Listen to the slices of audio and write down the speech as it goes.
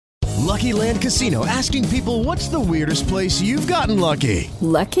Lucky Land Casino, asking people, what's the weirdest place you've gotten lucky?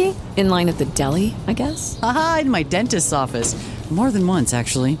 Lucky? In line at the deli, I guess? Aha, in my dentist's office. More than once,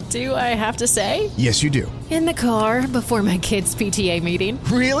 actually. Do I have to say? Yes, you do. In the car before my kids' PTA meeting.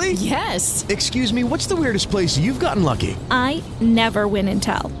 Really? Yes. Excuse me, what's the weirdest place you've gotten lucky? I never win and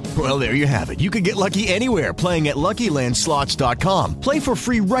tell. Well, there you have it. You can get lucky anywhere, playing at LuckyLandSlots.com. Play for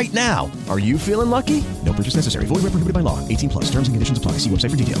free right now. Are you feeling lucky? No purchase necessary. Void where prohibited by law. 18+. Terms and conditions apply. See website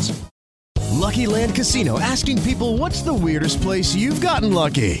for details. Lucky Land Casino, asking people, what's the weirdest place you've gotten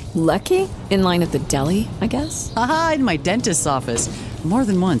lucky? Lucky? In line at the deli, I guess? Aha, in my dentist's office. More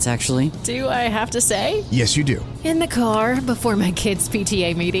than once, actually. Do I have to say? Yes, you do. In the car before my kids'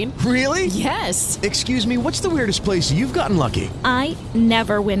 PTA meeting. Really? Yes. Excuse me, what's the weirdest place you've gotten lucky? I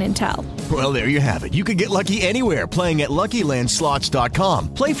never win and tell. Well, there you have it. You can get lucky anywhere, playing at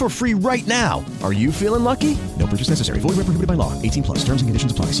LuckyLandSlots.com. Play for free right now. Are you feeling lucky? No purchase necessary. Void where prohibited by law. 18+. Terms and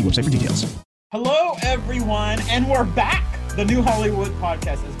conditions apply. See website for details. Hello, everyone, and we're back. The New Hollywood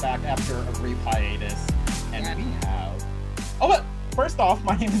podcast is back after a brief hiatus, and we have... Oh, but first off,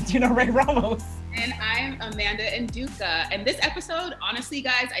 my name is Gina Ray Ramos. And I'm Amanda Nduka. And this episode, honestly,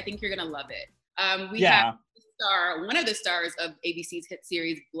 guys, I think you're going to love it. We have one of the stars of ABC's hit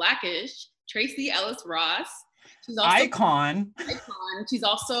series Blackish, Tracee Ellis Ross. She's also Icon. She's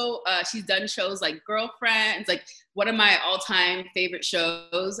also, she's done shows like Girlfriends, like one of my all-time favorite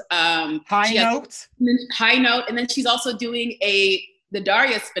shows. High Note. High Note. And then she's also doing the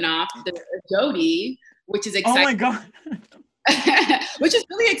Daria spinoff, the Jodie, which is exciting. Oh my God. Which is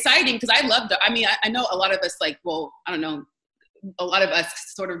really exciting because I love I know a lot of us a lot of us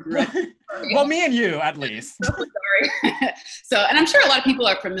sort of grew up. Well, me and you, at least. So, and I'm sure a lot of people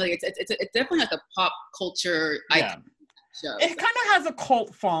are familiar. It's definitely like a pop culture icon show. It kind of has a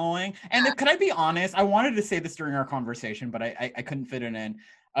cult following. And could I be honest? I wanted to say this during our conversation, but I couldn't fit it in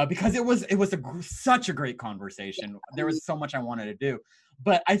because it was such a great conversation. There was so much I wanted to do.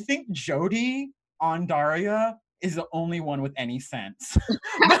 But I think Jodie on Daria is the only one with any sense.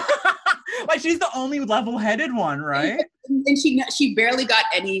 Like, she's the only level-headed one, right? And she barely got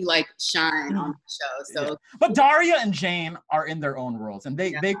any shine on the show. So, but Daria and Jane are in their own worlds, and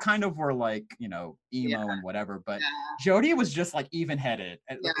they kind of were emo and whatever. But Jodie was just even-headed,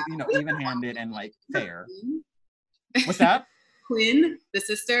 even-handed and fair. What's that? Quinn, the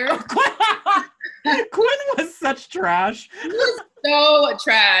sister. Quinn was such trash. She was so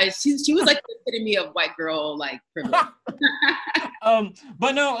trash. She was the epitome of white girl privilege.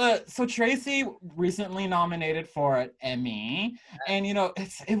 But no, so Tracee recently nominated for an Emmy, and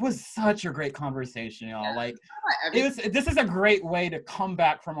it was such a great conversation, y'all. This is a great way to come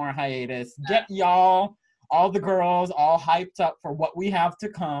back from our hiatus, get y'all, all the girls, all hyped up for what we have to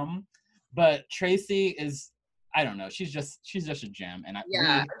come. But Tracee is, I don't know, she's just a gem, and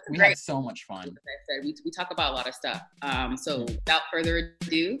we had so much fun. Like I said, we talk about a lot of stuff. So without further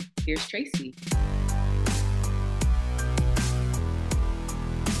ado, here's Tracee.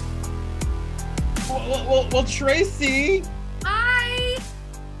 Well, Tracee. Hi.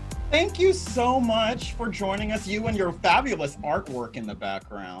 Thank you so much for joining us. You and your fabulous artwork in the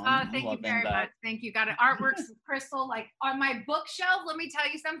background. Thank you very much. Thank you. Got it. Artwork's Crystal. On my bookshelf, let me tell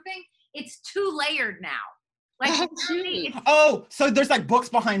you something. It's 2-layered now. So there's books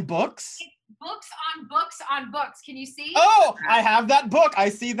behind books? It's books on books on books. Can you see? Oh, I have that book. I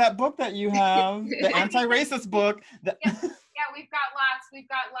see that book that you have, the anti-racist book. Yeah, we've got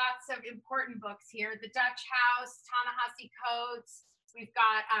lots of important books here. The Dutch House, Ta-Nehisi Coates. We've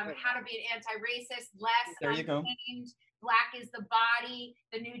got How to Be an Anti-Racist, Less Untamed, Black is the Body,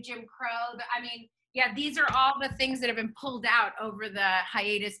 The New Jim Crow. These are all the things that have been pulled out over the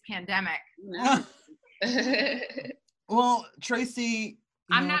hiatus pandemic. Well, Tracee,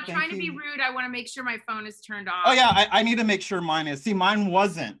 I'm not trying to be rude. I want to make sure my phone is turned off. Oh yeah, I need to make sure mine is. See, mine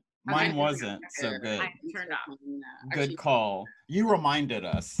wasn't. Mine wasn't. So good. Turned off. Good call. You reminded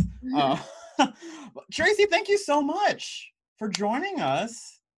us. Tracee, thank you so much for joining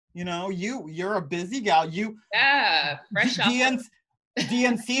us. You're a busy gal. Fresh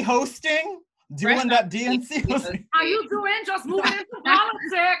DNC hosting. Doing that DNC hosting. How you doing? Just moving into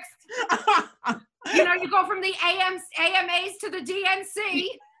politics. You go from the AMAs to the DNC.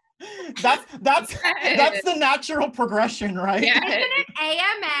 That's the natural progression, right? Yeah. Isn't it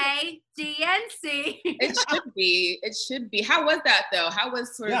AMA, DNC? It should be. How was that though? How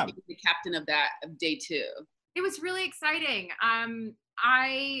was being the captain of day 2? It was really exciting.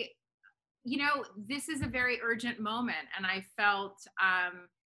 This is a very urgent moment, and I felt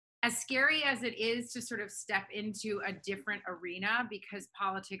as scary as it is to sort of step into a different arena, because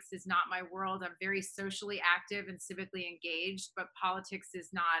politics is not my world. I'm very socially active and civically engaged, but politics is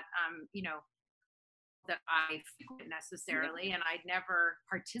not, that I frequent necessarily, and I'd never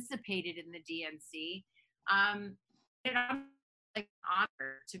participated in the DNC. And I'm like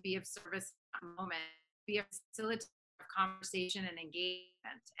honored to be of service at that moment, be a facilitator of conversation and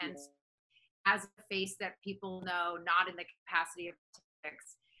engagement, and as a face that people know, not in the capacity of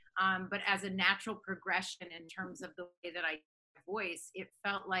politics, but as a natural progression in terms of the way that I voice. It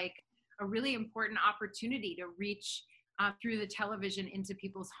felt like a really important opportunity to reach through the television into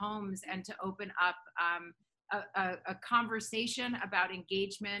people's homes and to open up a conversation about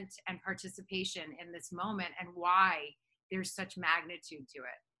engagement and participation in this moment, and why there's such magnitude to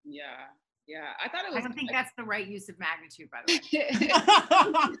it. Yeah. I thought it was. I don't think that's the right use of magnitude, by the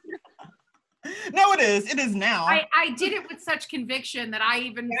way. No, it is. It is now. I did it with such conviction that I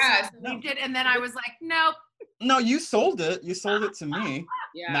even believed it, and then I was like, nope. No, you sold it. You sold it to me.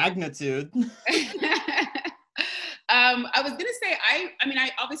 Magnitude. I was gonna say, I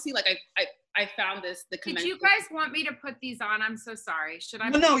obviously, like, I found this. Did you guys want me to put these on? I'm so sorry. Should I?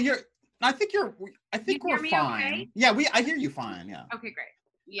 No, I think we're fine. Okay? Yeah, I hear you fine. Yeah. Okay, great.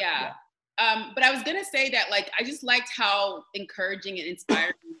 Yeah. But I was gonna say that, like, I just liked how encouraging and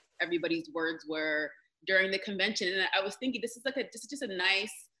inspiring everybody's words were during the convention, and I was thinking this is just a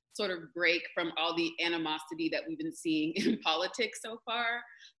nice sort of break from all the animosity that we've been seeing in politics so far.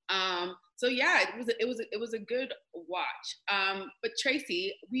 So yeah, it was a good watch. But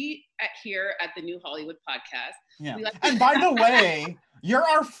Tracy, we here at the New Hollywood Podcast. And by the way, you're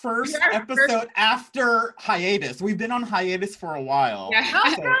our first episode after hiatus. We've been on hiatus for a while. Yeah.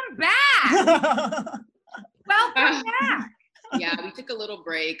 Welcome back. Welcome back. Yeah, we took a little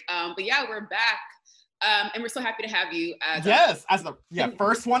break. But yeah, we're back. And we're so happy to have you. As the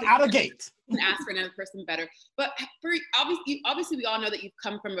first one out of gate. Ask for another person better. But for obviously, we all know that you've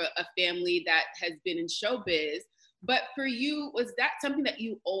come from a family that has been in showbiz. But for you, was that something that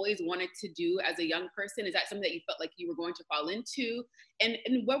you always wanted to do as a young person? Is that something that you felt like you were going to fall into? And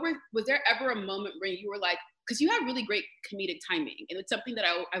was there ever a moment where you were like, because you have really great comedic timing, and it's something that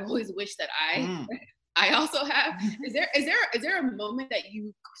I've always wished that I also have. Is there a moment that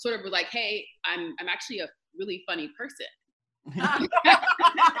you sort of were like, hey, I'm actually a really funny person?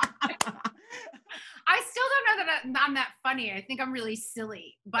 I still don't know that I'm that funny. I think I'm really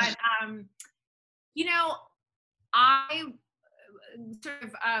silly. But, I sort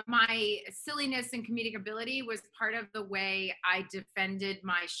of my silliness and comedic ability was part of the way I defended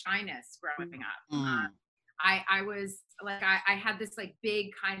my shyness growing up. I was like, I had this like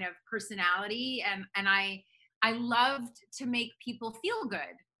big kind of personality, and I loved to make people feel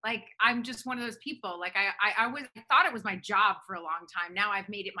good. Like, I'm just one of those people. Like, I thought it was my job for a long time. Now I've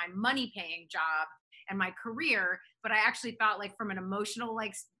made it my money paying job and my career. But I actually thought, like, from an emotional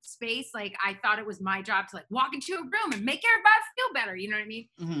like space, like I thought it was my job to like walk into a room and make everybody feel better. You know what I mean?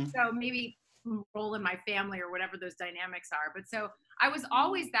 Mm-hmm. So maybe role in my family or whatever those dynamics are. But so I was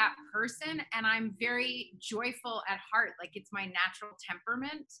always that person, and I'm very joyful at heart. Like, it's my natural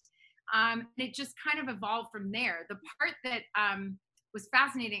temperament. It just kind of evolved from there. The part that was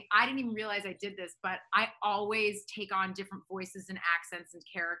fascinating, I didn't even realize I did this, but I always take on different voices and accents and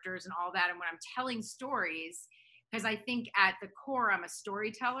characters and all that. And when I'm telling stories, because I think at the core, I'm a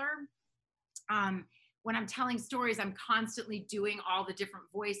storyteller. When I'm telling stories, I'm constantly doing all the different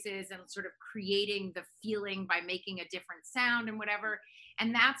voices and sort of creating the feeling by making a different sound and whatever.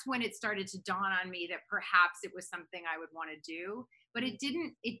 And that's when it started to dawn on me that perhaps it was something I would want to do. But it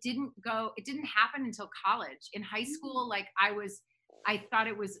didn't happen until college. In high school, like I thought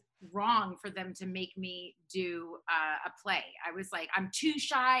it was wrong for them to make me do a play. I was like, I'm too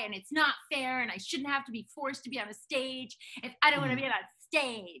shy and it's not fair, and I shouldn't have to be forced to be on a stage if I don't want to be on a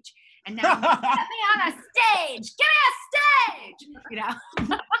stage. And now, get me on a stage, give me a stage, you know?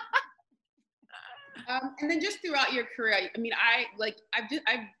 And then just throughout your career, I mean,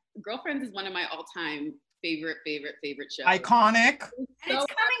 Girlfriends is one of my all-time favorite shows. Iconic. It's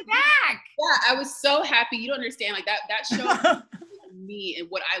coming back. Yeah, I was so happy. You don't understand, like that show me and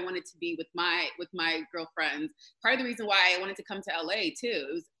what I wanted to be with my girlfriends. Part of the reason why I wanted to come to LA too.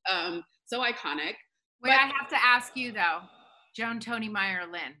 It was so iconic. Wait, I have to ask you though, Joan, Tony, Meyer,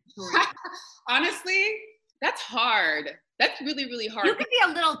 Lynn. Honestly, that's hard. That's really, really hard. You could be a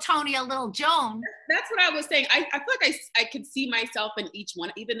little Tony, a little Joan. That's what I was saying. I feel like I could see myself in each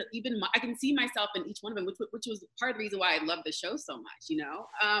one. I can see myself in each one of them, which was part of the reason why I love the show so much, you know?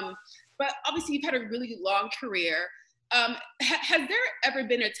 But obviously you've had a really long career. Has there ever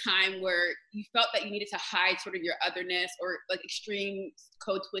been a time where you felt that you needed to hide sort of your otherness, or like extreme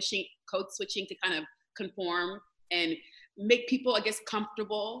code switching to kind of conform and make people, I guess,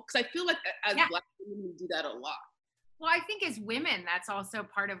 comfortable? Because I feel like as Black women, we do that a lot. Well, I think as women, that's also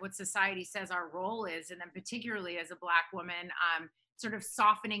part of what society says our role is. And then particularly as a Black woman, sort of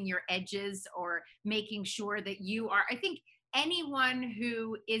softening your edges or making sure that you are, I think anyone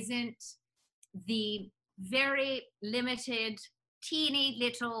who isn't the very limited, teeny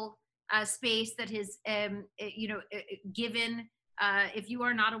little space that is, given if you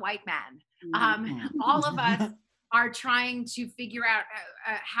are not a white man. All of us are trying to figure out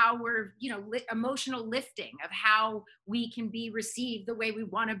how we're, emotional lifting of how we can be received the way we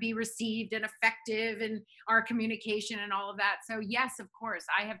want to be received and effective in our communication and all of that. So yes, of course,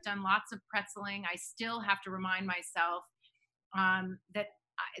 I have done lots of pretzeling. I still have to remind myself that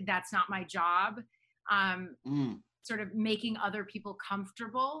that's not my job. Sort of making other people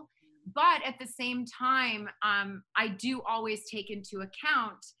comfortable. But at the same time, I do always take into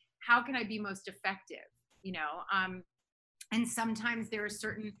account, how can I be most effective? And sometimes there are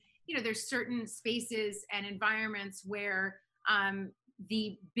certain, there's certain spaces and environments where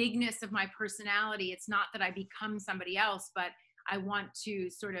the bigness of my personality, it's not that I become somebody else, but I want to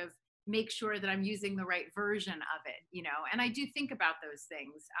sort of make sure that I'm using the right version of it, and I do think about those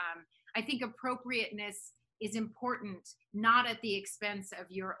things. I think appropriateness is important, not at the expense of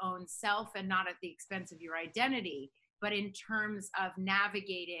your own self and not at the expense of your identity, but in terms of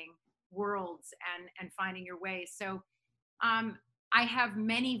navigating worlds and finding your way. So I have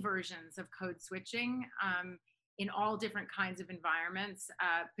many versions of code switching in all different kinds of environments,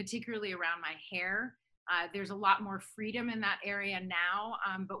 particularly around my hair. There's a lot more freedom in that area now,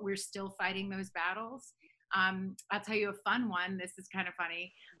 but we're still fighting those battles. I'll tell you a fun one. This is kind of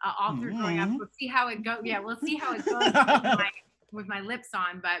funny. All through growing up, we'll see how it goes. Yeah, we'll see how it goes with my lips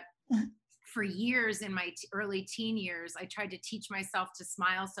on. But for years in my early teen years, I tried to teach myself to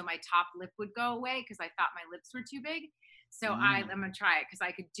smile so my top lip would go away because I thought my lips were too big. So I'm going to try it because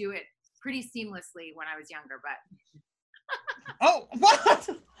I could do it pretty seamlessly when I was younger. But oh, what?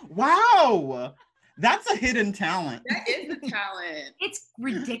 Wow. That's a hidden talent. That is a talent. It's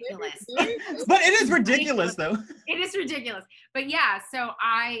ridiculous. But it is ridiculous though. It is ridiculous. But yeah, so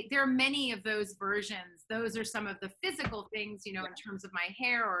there are many of those versions. Those are some of the physical things, in terms of my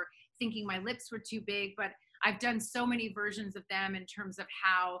hair or thinking my lips were too big. But I've done so many versions of them in terms of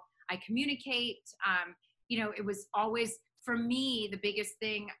how I communicate. It was always, for me, the biggest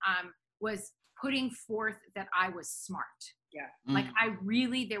thing was putting forth that I was smart. Yeah. Like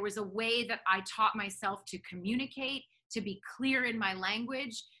there was a way that I taught myself to communicate, to be clear in my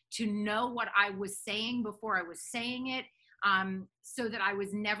language, to know what I was saying before I was saying it, so that I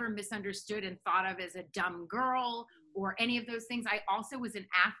was never misunderstood and thought of as a dumb girl or any of those things. I also was an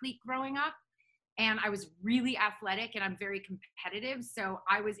athlete growing up, and I was really athletic and I'm very competitive. So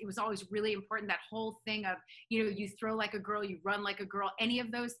it was always really important, that whole thing of, you throw like a girl, you run like a girl, any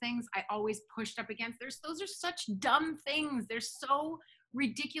of those things I always pushed up against. Those are such dumb things. They're so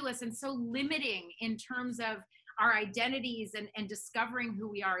ridiculous and so limiting in terms of our identities and discovering who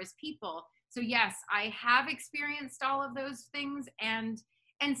we are as people. So yes, I have experienced all of those things and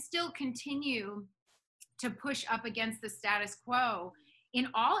still continue to push up against the status quo in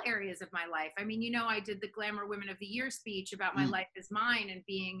all areas of my life. I mean, I did the Glamour Women of the Year speech about my life is mine and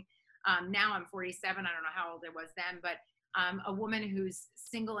being, now I'm 47, I don't know how old I was then, but a woman who's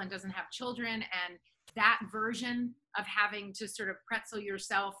single and doesn't have children, and that version of having to sort of pretzel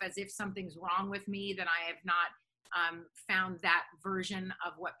yourself as if something's wrong with me, that I have not found that version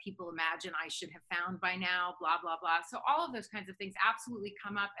of what people imagine I should have found by now, blah, blah, blah. So all of those kinds of things absolutely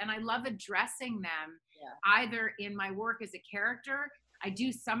come up, and I love addressing them either in my work as a character. I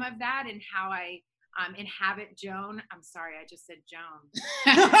do some of that in how I inhabit Joan. I'm sorry, I just said Joan.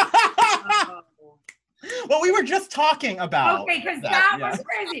 Well, we were just talking about. Okay, because that was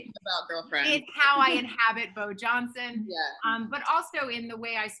crazy. About girlfriend. It's how I inhabit Bo Johnson. Yeah. But also in the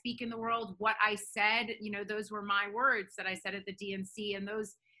way I speak in the world, what I said, those were my words that I said at the DNC, and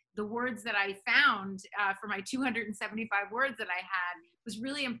the words that I found for my 275 words that I had was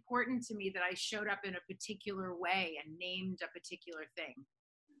really important to me, that I showed up in a particular way and named a particular thing.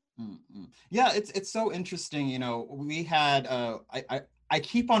 Mm-hmm. Yeah, it's so interesting. We had I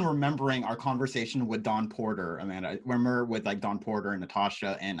keep on remembering our conversation with Dawn Porter, Amanda. I remember with like Dawn Porter and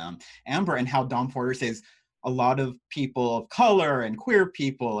Natasha and Amber, and how Dawn Porter says a lot of people of color and queer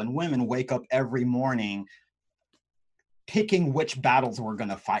people and women wake up every morning picking which battles we're going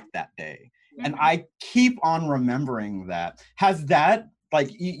to fight that day. Mm-hmm. And I keep on remembering that. Has that, like,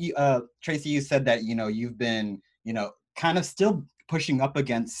 Tracy, you said that, you've been, kind of still pushing up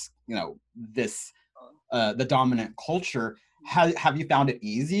against, this, the dominant culture. Have you found it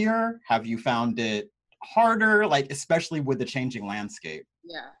easier? Have you found it harder, like especially with the changing landscape?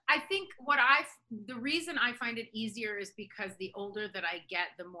 Yeah, I think the reason I find it easier is because the older that I get,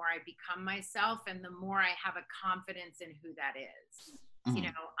 the more I become myself, and the more I have a confidence in who that is. Mm-hmm.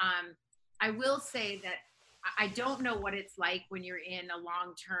 I will say that I don't know what it's like when you're in a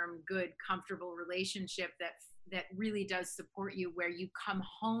long-term, good, comfortable relationship that really does support you, where you come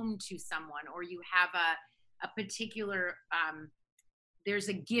home to someone, or you have a particular there's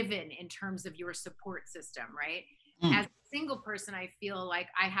a given in terms of your support system, right? As a single person, I feel like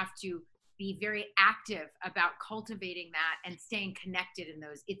I have to be very active about cultivating that and staying connected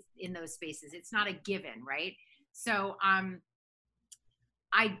in those spaces. It's not a given, right? So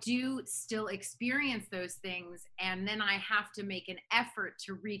I do still experience those things, and then I have to make an effort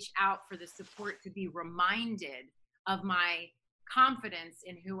to reach out for the support, to be reminded of my confidence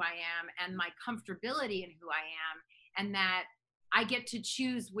in who I am and my comfortability in who I am, and that I get to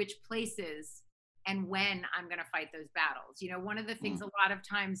choose which places and when I'm going to fight those battles. One of the things a lot of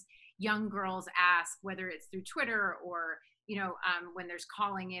times young girls ask, whether it's through Twitter or, when there's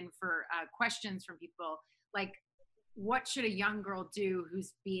calling in for questions from people, like, what should a young girl do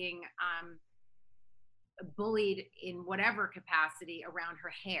who's being bullied in whatever capacity around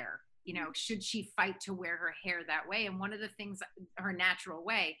her hair? Should she fight to wear her hair that way? And one of the things, her natural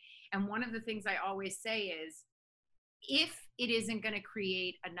way. And one of the things I always say is, if it isn't going to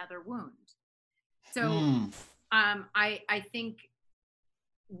create another wound. So I think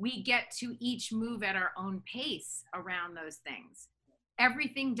we get to each move at our own pace around those things.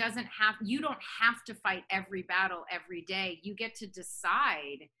 Everything you don't have to fight every battle every day. You get to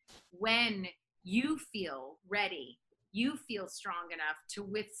decide when you feel ready, you feel strong enough to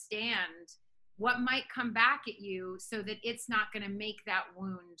withstand what might come back at you, so that it's not going to make that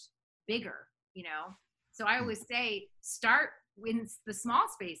wound bigger, So I always say, start in the small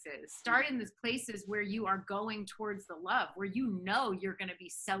spaces, start in the places where you are going towards the love, where you're going to be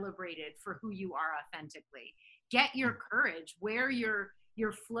celebrated for who you are authentically. Get your courage, wear your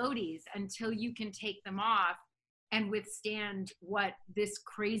floaties until you can take them off and withstand what this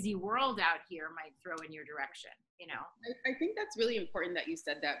crazy world out here might throw in your direction, I think that's really important that you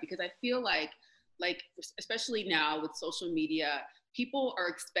said that, because I feel like especially now with social media, people are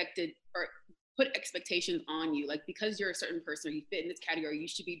expected or put expectations on you, like, because you're a certain person, or you fit in this category, you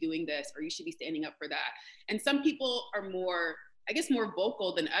should be doing this, or you should be standing up for that. And some people are more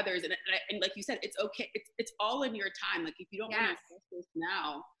vocal than others, and like you said, it's okay, it's all in your time. Like, if you don't want to express this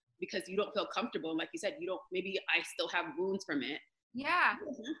now because you don't feel comfortable, and like you said, maybe I still have wounds from it, you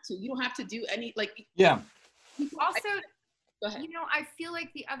don't have to do any, like, also, go ahead. I feel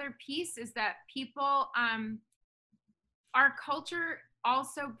like the other piece is that people, our culture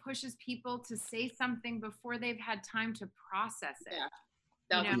also pushes people to say something before they've had time to process it.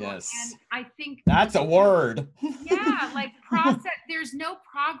 Yes. And I think that's a word. Like, process. There's no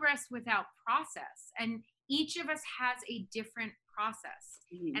progress without process, and each of us has a different process.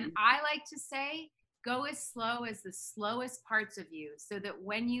 Mm-hmm. And I like to say, go as slow as the slowest parts of you, so that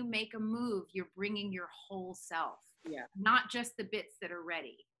when you make a move, you're bringing your whole self, not just the bits that are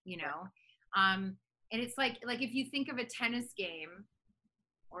ready. And it's like if you think of a tennis game,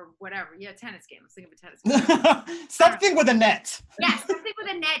 or whatever. Tennis game. Let's think of a tennis game. Something with a net. Yeah, something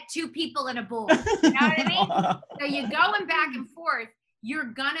with a net, two people and a ball. You know what I mean? So you're going back and forth. You're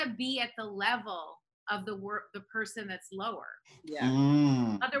gonna be at the level of the person that's lower.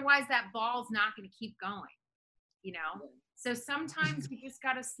 Yeah. Otherwise, that ball's not gonna keep going. So sometimes you just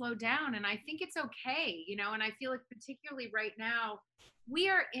gotta slow down, and I think it's okay. And I feel like particularly right now, we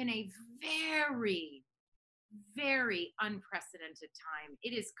are in a very, very unprecedented time. It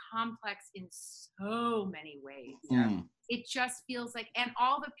is complex in so many ways. It just feels like, and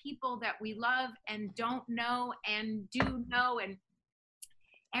all the people that we love and don't know and do know, and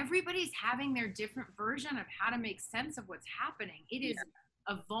everybody's having their different version of how to make sense of what's happening. It is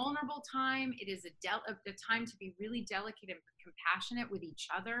a vulnerable time. It is a time to be really delicate and compassionate with each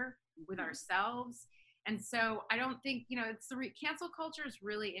other, with ourselves. And so I don't think, it's cancel culture is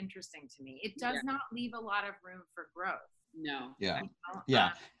really interesting to me. It does not leave a lot of room for growth. No.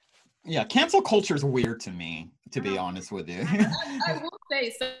 Yeah. Cancel culture is weird to me, to be honest with you. I will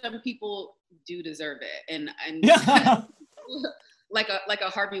say some people do deserve it. And like a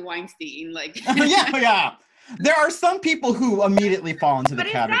Harvey Weinstein, like. Yeah. There are some people who immediately fall into the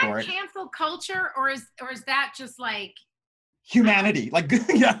category. Is that cancel culture, or is that just like humanity? Like, or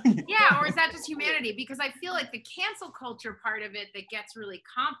is that just humanity? Because I feel like the cancel culture part of it that gets really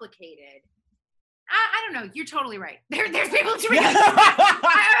complicated. I don't know. You're totally right. There's people to be.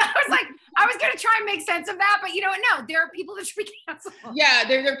 I was gonna try and make sense of that, but you know what? No, there are people that should be canceled. Yeah,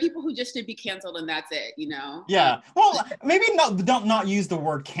 there are people who just should be canceled, and that's it. Yeah. Well, maybe don't not use the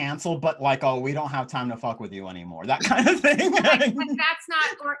word cancel, but like, oh, we don't have time to fuck with you anymore. That kind of thing. Like that's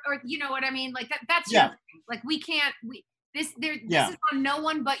not, or you know what I mean? Like that's your thing. Like we can't. This is on no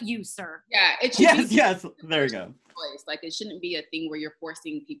one but you, sir. Yeah. It should be. Yes. There you go. Like it shouldn't be a thing where you're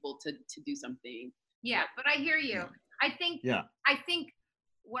forcing people to do something. Yeah, but I hear you. I think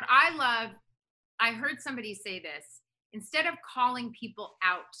what I love, I heard somebody say this, instead of calling people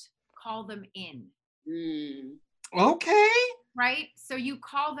out, call them in. Okay. Right? So you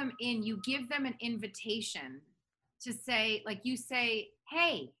call them in, you give them an invitation to say, like you say,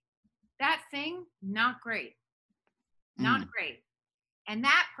 hey, that thing, not great. Not great. And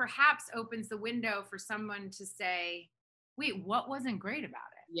that perhaps opens the window for someone to say, wait, what wasn't great about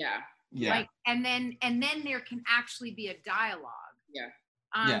it? Yeah. Yeah. Like, and then there can actually be a dialogue. Yeah.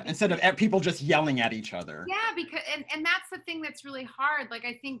 Instead of people just yelling at each other. Yeah, because and that's the thing that's really hard. Like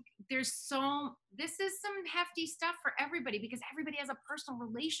I think this is some hefty stuff for everybody because everybody has a personal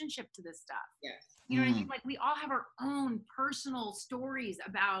relationship to this stuff. Yes. You know what I mean? Like we all have our own personal stories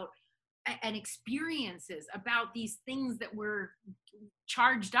about and experiences about these things that we're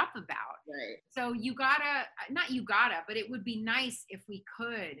charged up about. Right. So but it would be nice if we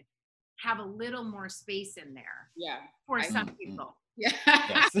could have a little more space in there. Yeah. For some people. Yeah.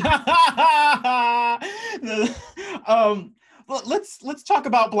 Well, let's talk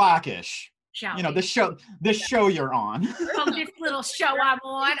about Blackish. Shall you know, we? this show you're on. This little show I'm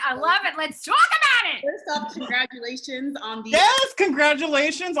on. I love it. Let's talk about it. First off, congratulations on the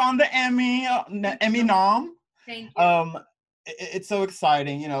congratulations on the Emmy nom. Thank you. It's so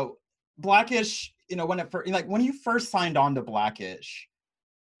exciting. You know, Blackish, you know, when you first signed on to Blackish,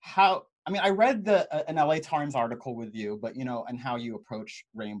 I read an LA Times article with you, but you know, and how you approach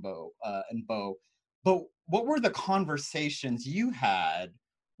Rainbow and Bo. But what were the conversations you had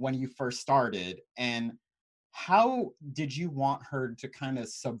when you first started, and how did you want her to kind of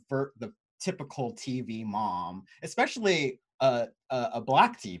subvert the typical TV mom, especially a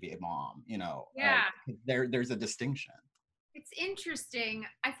Black TV mom? You know, there's a distinction. It's interesting.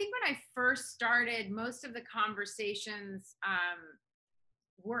 I think when I first started, most of the conversations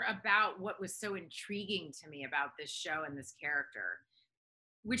were about what was so intriguing to me about this show and this character,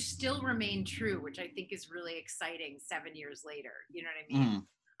 which still remain true, which I think is really exciting 7 years later. You know what I mean?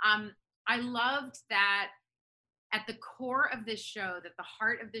 I loved that at the core of this show, that the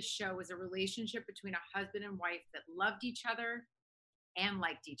heart of this show was a relationship between a husband and wife that loved each other and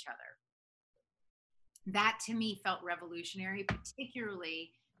liked each other. That to me felt revolutionary,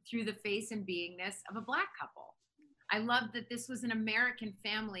 particularly through the face and beingness of a Black couple. I loved that this was an American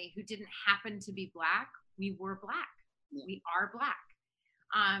family who didn't happen to be Black. We were Black. We are Black.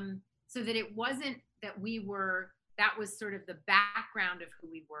 So that it wasn't that that was sort of the background of who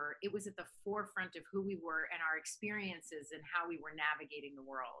we were. It was at the forefront of who we were and our experiences and how we were navigating the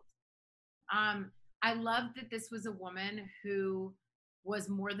world. I loved that this was a woman who was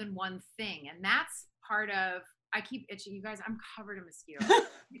more than one thing. And that's part of, I keep itching. You guys, I'm covered in mosquitoes.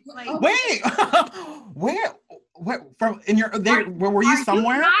 Like, wait, where from in your there? Where were you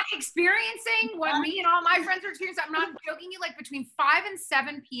somewhere? You not experiencing what me and all my friends are experiencing. I'm not joking you. Like between 5 and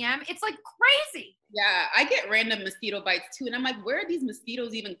 7 p.m., it's like crazy. Yeah, I get random mosquito bites too, and I'm like, where are these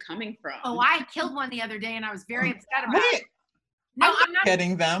mosquitoes even coming from? Oh, I killed one the other day, and I was very upset about it. No, I'm not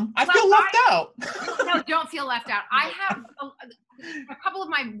getting them. I feel left out. No, don't feel left out. I have a couple of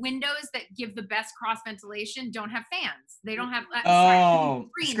my windows that give the best cross ventilation don't have fans. They don't have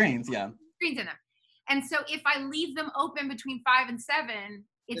screens. Yeah, screens in them. And so if I leave them open between 5 and 7,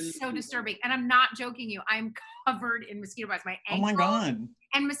 it's so disturbing. And I'm not joking you. I'm covered in mosquito bites. My ankles. Oh my God.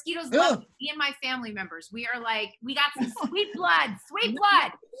 And mosquitoes love me and my family members. We are like, we got some sweet blood.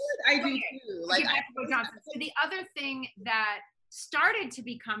 I do too. Like so the other thing that started to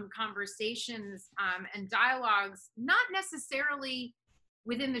become conversations and dialogues, not necessarily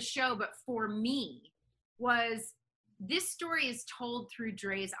within the show, but for me, was this story is told through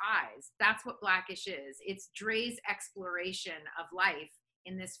Dre's eyes. That's what Blackish is. It's Dre's exploration of life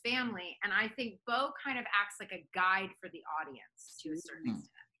in this family. And I think Bo kind of acts like a guide for the audience to a certain extent.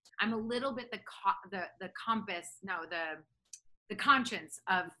 I'm a little bit the conscience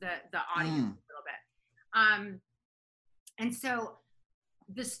of the audience a little bit. And so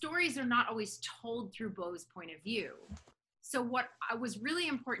the stories are not always told through Bo's point of view. So what was really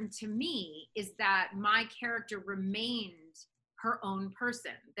important to me is that my character remained her own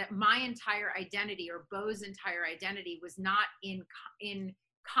person, that my entire identity or Bo's entire identity was not in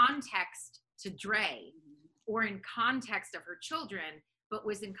context to Dre or in context of her children, but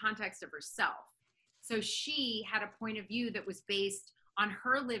was in context of herself. So she had a point of view that was based on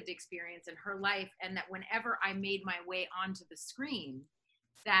her lived experience and her life, and that whenever I made my way onto the screen,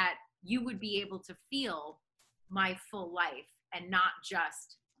 that you would be able to feel my full life and not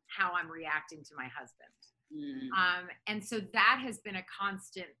just how I'm reacting to my husband. And so that has been a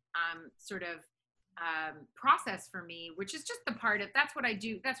constant sort of process for me, which is just the part of, that's what I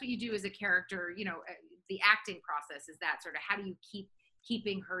do. That's what you do as a character. You know, the acting process is that sort of, how do you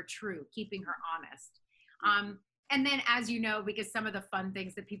keeping her true, keeping her honest. And then, as you know, because some of the fun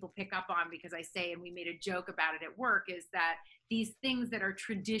things that people pick up on, because I say, and we made a joke about it at work, is that these things that are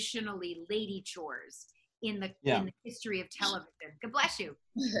traditionally lady chores in the history of television, God bless you.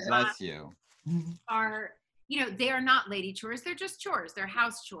 Bless you. Are, you know, they are not lady chores. They're just chores. They're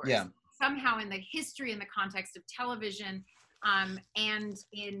house chores. Yeah. Somehow in the history and the context of television and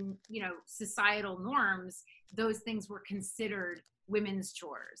in, you know, societal norms, those things were considered women's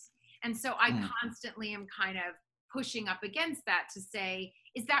chores. And so I constantly am kind of pushing up against that to say,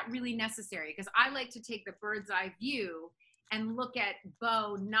 is that really necessary? Because I like to take the bird's eye view and look at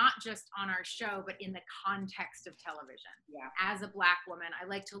Bo, not just on our show, but in the context of television. Yeah. As a Black woman, I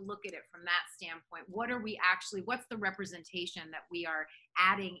like to look at it from that standpoint. What are we actually, what's the representation that we are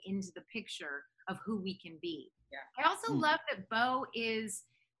adding into the picture of who we can be? Yeah. I also love that Bo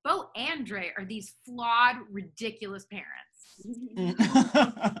and Dre are these flawed, ridiculous parents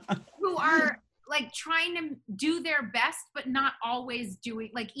who are like trying to do their best, but not always doing,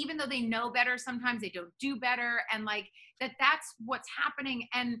 like, even though they know better, sometimes they don't do better. And like that's what's happening.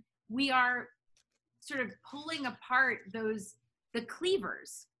 And we are sort of pulling apart the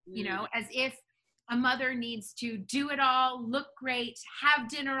cleavers, you know, as if a mother needs to do it all, look great, have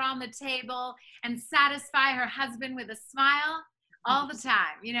dinner on the table, and satisfy her husband with a smile all the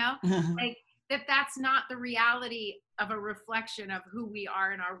time, you know, like that's not the reality of a reflection of who we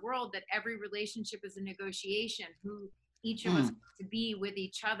are in our world, that every relationship is a negotiation, who each of us want to be with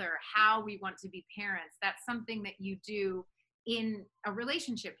each other, how we want to be parents. That's something that you do in a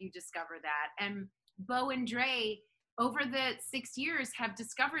relationship, you discover that. And Bo and Dre, over the 6 years, have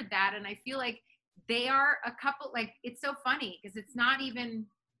discovered that. And I feel like they are a couple, like, it's so funny because it's not even,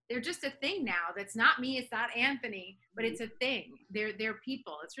 they're just a thing now. That's not me, it's not Anthony, but it's a thing. They're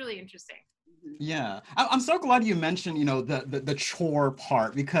people. It's really interesting. Yeah, I'm so glad you mentioned, you know, the chore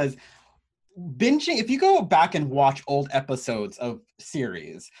part, because binging, if you go back and watch old episodes of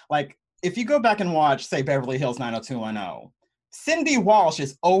series, like if you go back and watch, say, Beverly Hills 90210, Cindy Walsh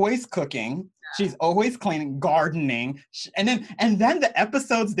is always cooking. She's always cleaning, gardening, and then the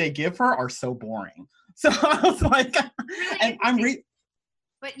episodes they give her are so boring. So I was like, really,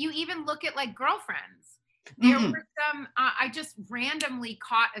 but you even look at like Girlfriends. There were some, I just randomly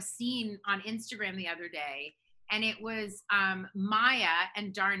caught a scene on Instagram the other day, and it was Maya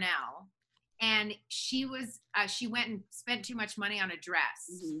and Darnell, and she went and spent too much money on a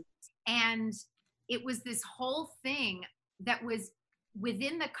dress. And it was this whole thing that was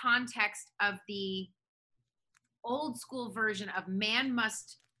within the context of the old school version of man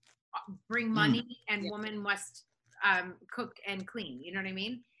must bring money and woman must cook and clean. You know what I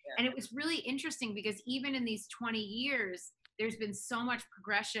mean? Yeah. And it was really interesting because even in these 20 years, there's been so much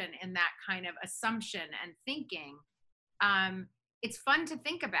progression in that kind of assumption and thinking. It's fun to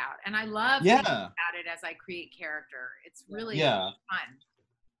think about. And I love thinking about it as I create character. It's really fun.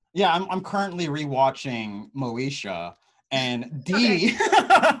 Yeah, I'm currently rewatching Moesha and Dee.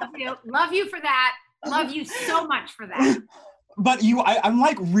 Love you for that. Love you so much for that. But I'm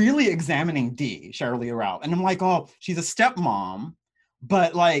like really examining Dee, Shirley Ralph, and I'm like, oh, she's a stepmom,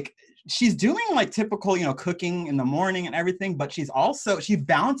 but like she's doing like typical, you know, cooking in the morning and everything, but she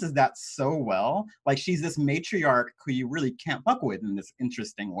balances that so well. Like she's this matriarch who you really can't fuck with in this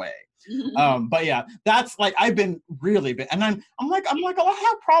interesting way. But yeah, that's like, I've been really big, and I'm like, oh, I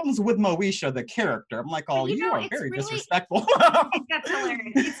have problems with Moesha, the character. I'm like, oh, you are very disrespectful. I think that's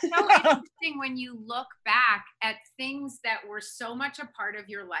hilarious. It's so interesting when you look back at things that were so much a part of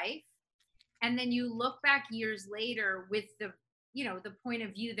your life, and then you look back years later with the, you know, the point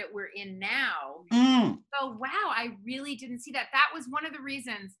of view that we're in now. So wow, I really didn't see that. That was one of the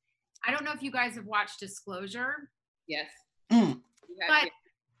reasons. I don't know if you guys have watched Disclosure. Yes. But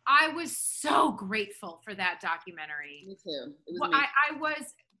I was so grateful for that documentary. Me too. It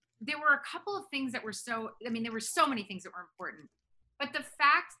was there were a couple of things that were there were so many things that were important, but the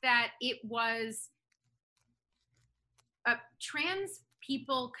fact that it was trans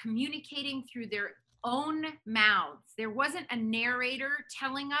people communicating through their own mouths. There wasn't a narrator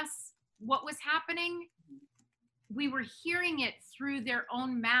telling us what was happening. We were hearing it through their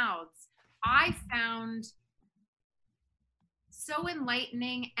own mouths I found so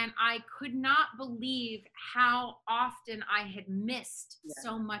enlightening, and I could not believe how often I had missed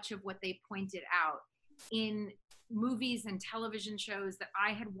so much of what they pointed out in movies and television shows that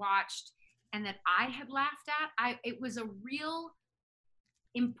I had watched and that I had laughed at. It was a real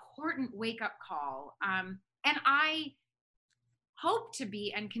important wake-up call. And I hope to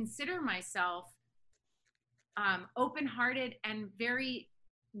be and consider myself open-hearted and very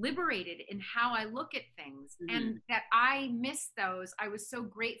liberated in how I look at things, and that I miss those. I was so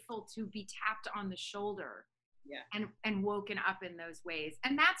grateful to be tapped on the shoulder and woken up in those ways.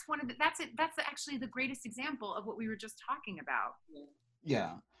 And that's that's actually the greatest example of what we were just talking about.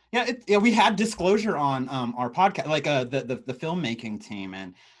 We had Disclosure on our podcast, like the filmmaking team,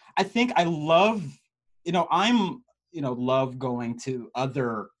 and I think I love, love going to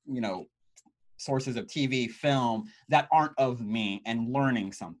other, sources of TV, film that aren't of me and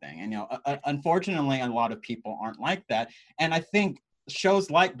learning something. And, unfortunately, a lot of people aren't like that. And I think shows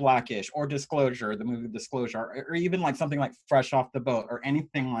like Blackish or Disclosure, the movie Disclosure, or even like something like Fresh Off the Boat or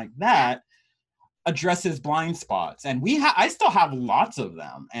anything like that addresses blind spots. And I still have lots of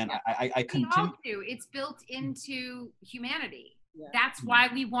them. And I continue. It's built into humanity. Yeah. That's why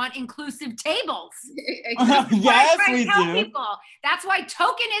we want inclusive tables. Yes, we do. People. That's why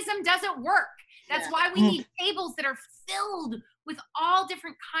tokenism doesn't work. That's why we need tables that are filled with all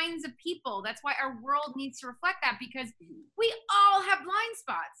different kinds of people. That's why our world needs to reflect that, because we all have blind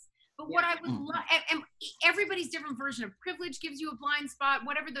spots. But what I would love, and everybody's different version of privilege gives you a blind spot,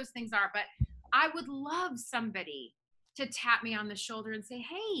 whatever those things are. But I would love somebody to tap me on the shoulder and say,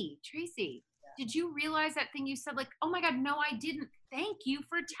 hey, Tracy, did you realize that thing you said? Like, oh my God, no, I didn't. Thank you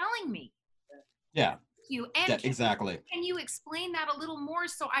for telling me. Yeah. You. And exactly. Can you explain that a little more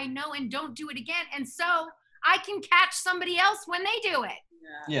so I know and don't do it again? And so I can catch somebody else when they do it.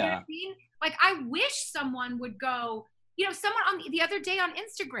 Yeah. You know what I mean? Like, I wish someone would go, someone on the other day on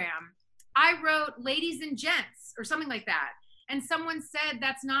Instagram, I wrote ladies and gents or something like that. And someone said,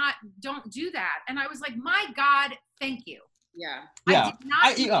 don't do that. And I was like, my God, thank you. Yeah.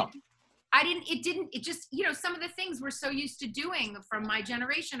 It just, some of the things we're so used to doing from my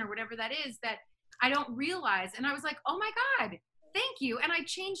generation or whatever that is that I don't realize. And I was like, oh my God, thank you. And I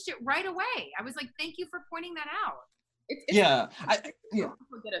changed it right away. I was like, thank you for pointing that out. People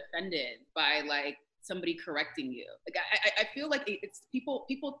get offended by like somebody correcting you. Like I feel like it's people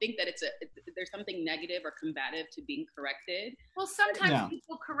think that there's something negative or combative to being corrected. Well, sometimes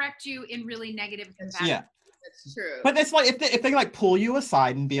people correct you in really negative and combative. Yeah. That's true. But it's like if they like pull you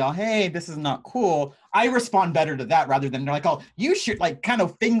aside and be all, hey, this is not cool, I respond better to that rather than they're like, oh, you should like kind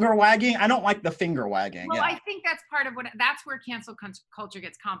of finger wagging. I don't like the finger wagging. Well, I think that's part of that's where cancel culture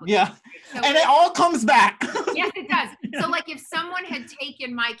gets complicated. Yeah. So and it all comes back. Yes, it does. So like if someone had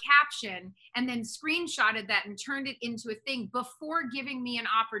taken my caption and then screenshotted that and turned it into a thing before giving me an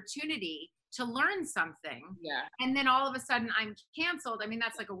opportunity to learn something, and then all of a sudden I'm canceled. I mean,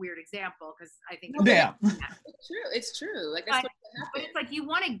 that's like a weird example because I think it's true. Like that's but it's like you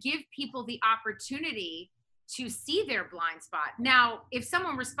want to give people the opportunity to see their blind spot. Now, if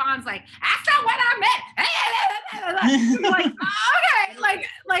someone responds like, "That's not what I meant," like,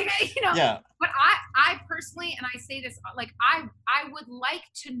 okay, But I personally, and I say this, like I would like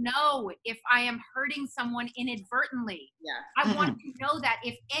to know if I am hurting someone inadvertently. Yeah. I want to know that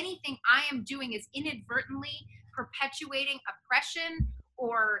if anything I am doing is inadvertently perpetuating oppression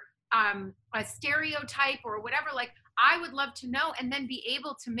or a stereotype or whatever, like I would love to know and then be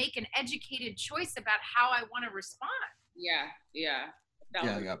able to make an educated choice about how I want to respond.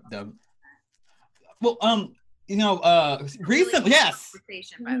 Well, recently, yes.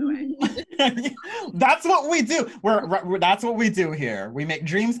 By the way. That's what we do. That's what we do here. We make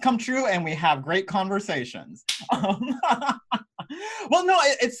dreams come true and we have great conversations. Well, no,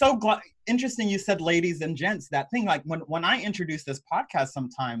 it's so interesting you said ladies and gents. That thing, like when I introduce this podcast,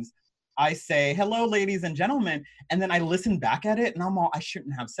 sometimes I say, hello, ladies and gentlemen, and then I listen back at it and I'm all, I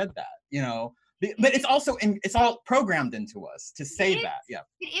shouldn't have said that, But it's also, it's all programmed into us to say that. Yeah.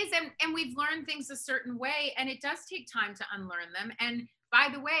 It is, and we've learned things a certain way, and it does take time to unlearn them. And by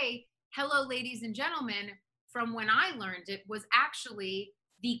the way, hello, ladies and gentlemen, from when I learned it, was actually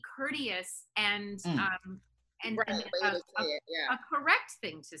the courteous and a correct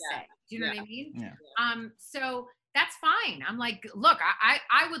thing to say. Do you know what I mean? Yeah. So that's fine. I'm like, look,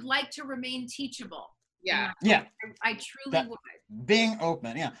 I would like to remain teachable. Yeah. I truly would. Being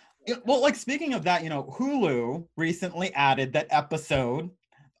open, yeah. Well, like speaking of that, Hulu recently added that episode.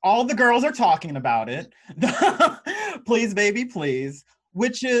 All the girls are talking about it. Please, baby, please,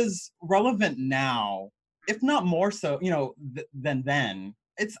 which is relevant now, if not more so, than then.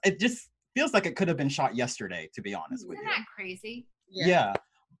 It just feels like it could have been shot yesterday, to be honest with you. Isn't that crazy? Yeah.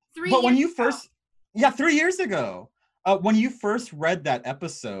 3 But when years you first, ago. 3 years ago, when you first read that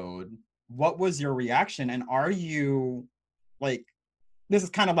episode, what was your reaction? And are you like, this is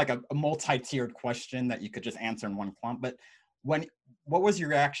kind of like a multi-tiered question that you could just answer in one clump, but what was your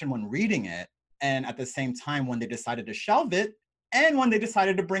reaction when reading it? And at the same time, when they decided to shelve it and when they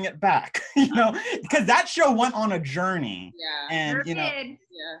decided to bring it back, you know, because that show went on a journey. Yeah. And, Sure you know, did.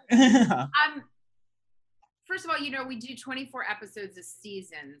 yeah. First of all, you know, we do 24 episodes a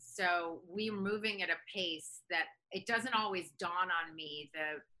season, so we're moving at a pace that it doesn't always dawn on me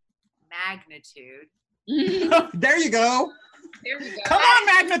the magnitude. There you go. There you go. Come on,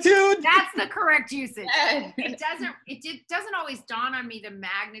 magnitude. That's the correct usage. It doesn't always dawn on me the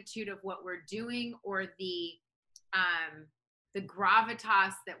magnitude of what we're doing or the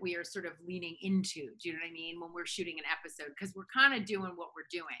gravitas that we are sort of leaning into. Do you know what I mean? When we're shooting an episode, because we're kind of doing what we're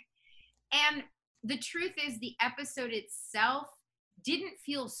doing. And the truth is, the episode itself didn't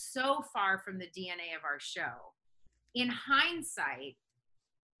feel so far from the DNA of our show. In hindsight,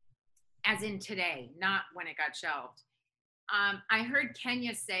 as in today, not when it got shelved, I heard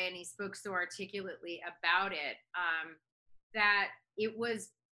Kenya say, and he spoke so articulately about it, that it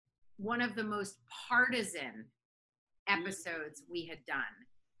was one of the most partisan episodes we had done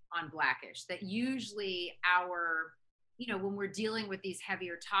on Blackish. That usually our, you know, when we're dealing with these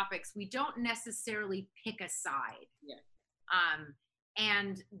heavier topics, we don't necessarily pick a side. Yeah.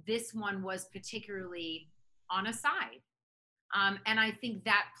 And this one was particularly on a side. And I think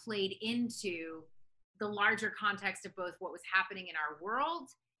that played into the larger context of both what was happening in our world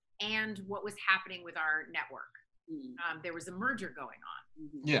and what was happening with our network. There was a merger going on.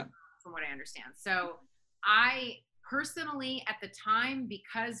 Yeah. From what I understand. So I personally, at the time,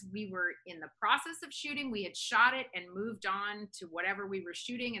 because we were in the process of shooting, we had shot it and moved on to whatever we were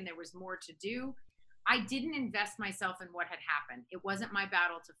shooting, and there was more to do. I didn't invest myself in what had happened. It wasn't my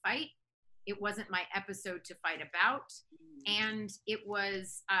battle to fight. It wasn't my episode to fight about. And it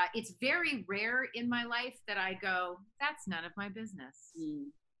was, it's very rare in my life that I go, that's none of my business.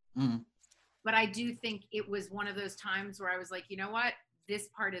 But I do think it was one of those times where I was like, you know what? This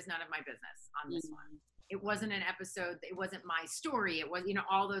part is none of my business on this one. It wasn't an episode. It wasn't my story. It was, you know,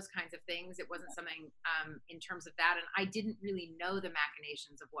 all those kinds of things. It wasn't something in terms of that. And I didn't really know the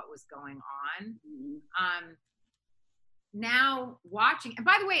machinations of what was going on. Now watching, and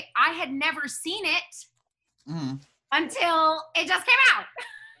by the way, I had never seen it until it just came out.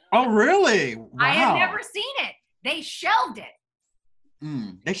 Oh, really? Wow. I had never seen it. They shelved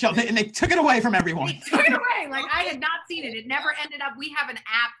it. They shelved it and they took it away from everyone. They took it away. Like, I had not seen it. It never ended up. We have an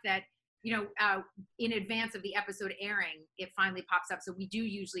app that, you know, in advance of the episode airing, it finally pops up. So we do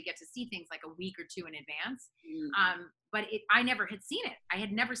usually get to see things like a week or two in advance. But I never had seen it. I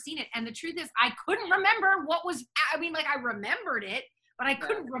had never seen it. And the truth is, I couldn't remember what was, I mean, like, I remembered it, but I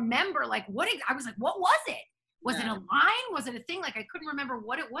couldn't remember, like, I was like, what was it? Was it a line? Was it a thing? Like, I couldn't remember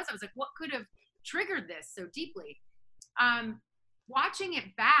what it was. I was like, what could have triggered this so deeply? Watching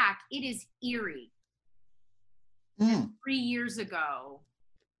it back, it is eerie. 3 years ago,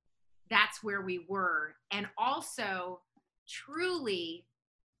 that's where we were. And also truly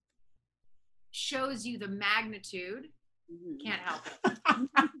shows you the magnitude. Can't help it.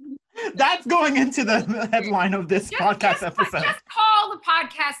 That's going into the headline of this podcast episode. Just call the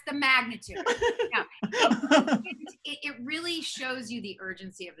podcast The Magnitude. Yeah. It really shows you the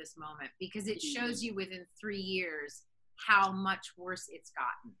urgency of this moment, because it shows you within 3 years how much worse it's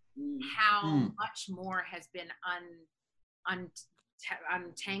gotten, how much more has been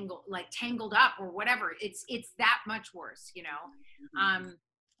untangled, like tangled up or whatever. It's that much worse, you know?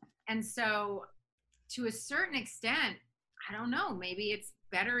 And so to a certain extent, I don't know, maybe it's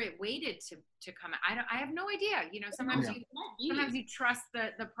better it waited to come out. I have no idea. You know, sometimes you trust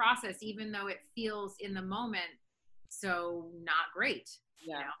the process, even though it feels in the moment so not great.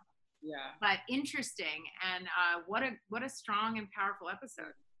 You know? Yeah. But interesting. And what a strong and powerful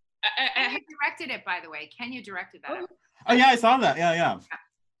episode. Kenya directed it, by the way. Kenya directed that. Oh yeah, I saw that. Yeah.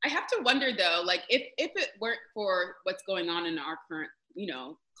 I have to wonder though, like if it weren't for what's going on in our current, you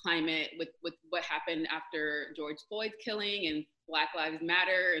know, climate with what happened after George Floyd's killing and Black Lives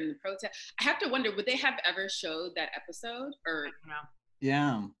Matter and the protest, I have to wonder, would they have ever showed that episode? Or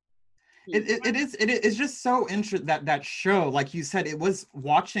yeah. It's just so interesting that show, like you said, it was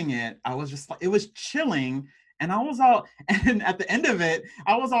watching it, I was just like, it was chilling, and I was all, and at the end of it,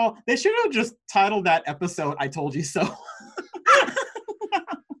 I was all, they should have just titled that episode "I Told You So."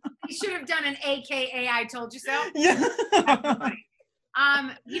 You should have done an AKA "I Told You So." Yeah.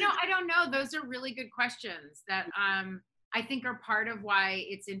 You know, I don't know. Those are really good questions that I think are part of why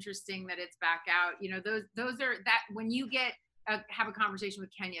it's interesting that it's back out. You know, those are that when you have a conversation with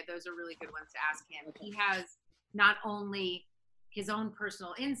Kenya, those are really good ones to ask him. He has not only his own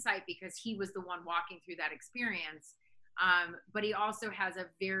personal insight because he was the one walking through that experience, but he also has a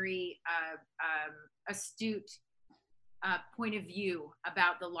very astute point of view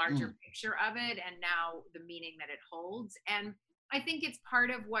about the larger picture of it and now the meaning that it holds. And I think it's part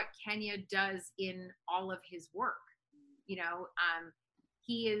of what Kenya does in all of his work. You know,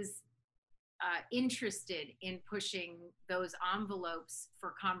 he is interested in pushing those envelopes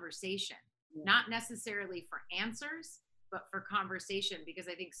for conversation, not necessarily for answers, but for conversation, because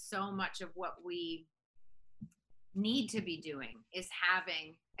I think so much of what we need to be doing is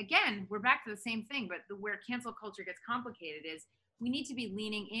having, again, we're back to the same thing, but where cancel culture gets complicated is we need to be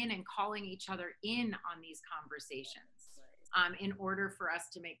leaning in and calling each other in on these conversations in order for us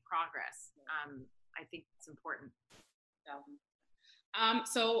to make progress. I think it's important.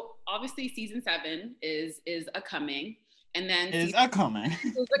 So obviously season 7 is a coming, and then is a coming,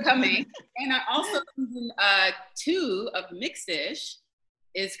 and also season 2 of Mixed-ish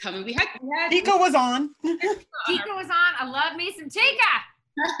is coming. We had Tika was on. Tika was on. I love me some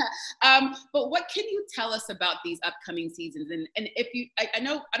Tika. But what can you tell us about these upcoming seasons? And if you, I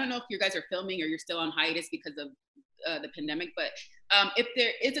don't know if you guys are filming or you're still on hiatus because of the pandemic, but if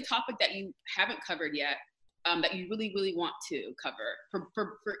there is a topic that you haven't covered yet, that you really, really want to cover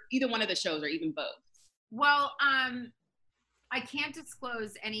for either one of the shows or even both? Well, I can't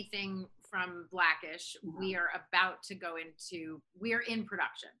disclose anything from Blackish. We are about to go into, we are in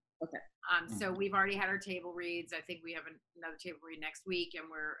production. Okay. So we've already had our table reads. I think we have another table read next week, and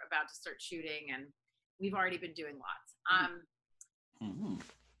we're about to start shooting, and we've already been doing lots.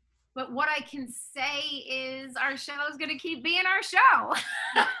 But what I can say is our show is going to keep being our show.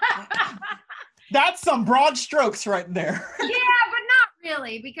 That's some broad strokes right there. Yeah, but not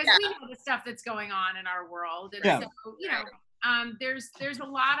really, because we know the stuff that's going on in our world. And so, you know, there's a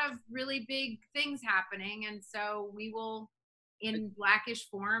lot of really big things happening. And so we will, in Blackish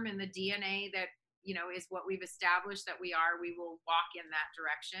form, in the DNA that, you know, is what we've established that we are, we will walk in that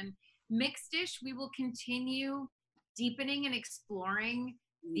direction. Mixed-ish, we will continue deepening and exploring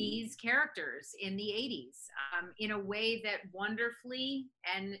these characters in the 80s in a way that wonderfully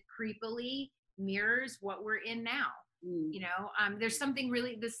and creepily mirrors what we're in now. You know, there's something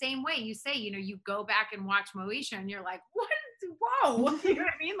really the same way you say, you know, you go back and watch Moesha and you're like, whoa, you know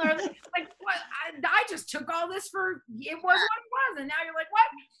what I mean? Like what? I just took all this for, it was what it was. And now you're like, what?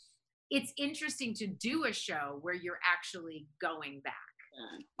 It's interesting to do a show where you're actually going back.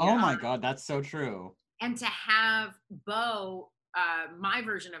 Oh my God, that's so true. And to have Bo, my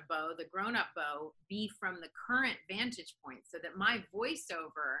version of Bo, the grown-up Bo, be from the current vantage point so that my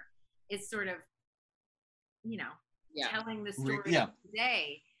voiceover is sort of, you know, telling the story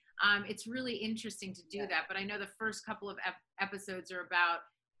today. It's really interesting to do that. But I know the first couple of episodes are about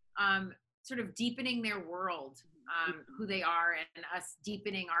sort of deepening their world, who they are, and us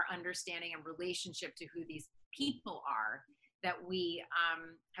deepening our understanding and relationship to who these people are that we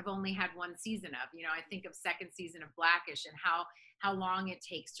have only had one season of. You know, I think of second season of Blackish and how long it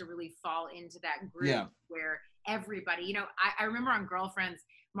takes to really fall into that group where everybody, you know, I remember on Girlfriends,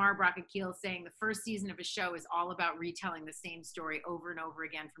 Mara Brock-Akil saying the first season of a show is all about retelling the same story over and over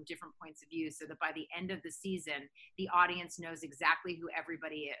again from different points of view, so that by the end of the season, the audience knows exactly who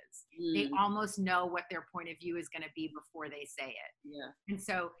everybody is. They almost know what their point of view is going to be before they say it. And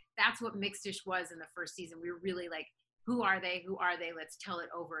so that's what Mixed-ish was in the first season. We were really like, who are they? Who are they? Let's tell it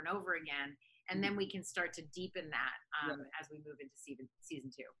over and over again. And then we can start to deepen that as we move into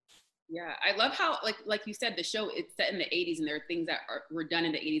season 2. Yeah, I love how, like you said, the show, it's set in the 80s, and there are things that were done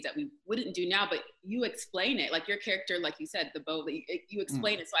in the 80s that we wouldn't do now, but you explain it. Like your character, like you said, the Bo, you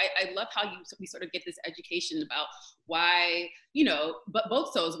explain it. So I love how we sort of get this education about why, you know, but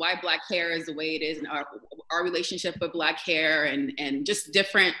both shows, why Black hair is the way it is, and our relationship with Black hair, and just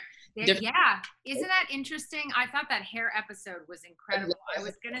different. Yeah, isn't that interesting? I thought that hair episode was incredible. I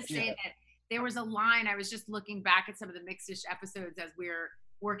was going to say that there was a line, I was just looking back at some of the Mixed-ish episodes as we're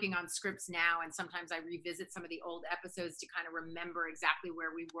working on scripts now, and sometimes I revisit some of the old episodes to kind of remember exactly where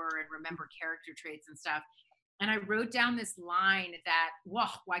we were and remember character traits and stuff. And I wrote down this line that,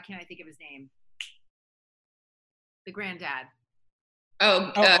 why can't I think of his name? The granddad.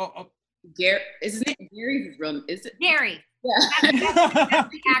 Gary, is his name Gary? Is it Gary? Yeah. That's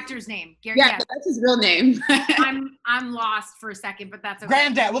the actor's name. Gary. Yeah, that's his real name. I'm lost for a second, but that's okay.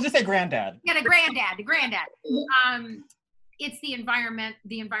 Granddad. We'll just say granddad. Yeah, the granddad. It's the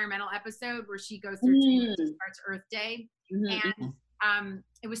environmental episode where she goes through starts Earth Day, and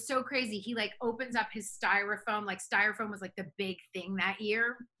it was so crazy. He like opens up his styrofoam. Like styrofoam was like the big thing that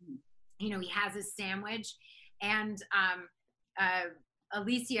year. You know, he has his sandwich, and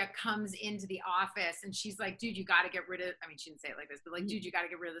Alicia comes into the office and she's like, dude, you got to get rid of, I mean, she didn't say it like this, but like, dude, you got to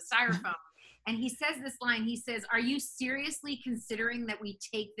get rid of the styrofoam. And he says this line, he says, are you seriously considering that we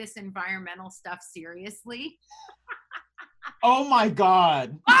take this environmental stuff seriously? Oh my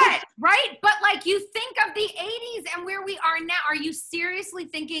God. But, right? But like, you think of the 80s and where we are now. Are you seriously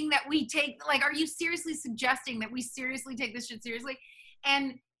thinking that we take, like, are you seriously suggesting that we seriously take this shit seriously?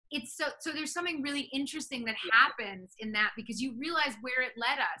 And it's so there's something really interesting that happens in that, because you realize where it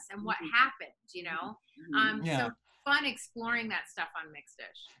led us and what happened, you know? So fun exploring that stuff on Mixed Dish.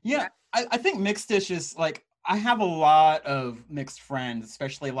 Yeah, I think Mixed Dish is like, I have a lot of mixed friends,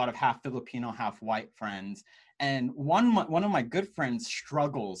 especially a lot of half Filipino, half white friends. And one of my good friends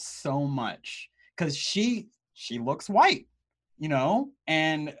struggles so much because she looks white, you know?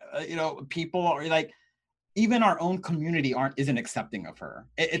 And, you know, people are like, even our own community isn't accepting of her.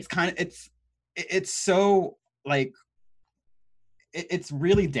 It's so like, it's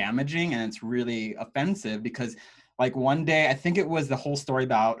really damaging and it's really offensive because like one day, I think it was the whole story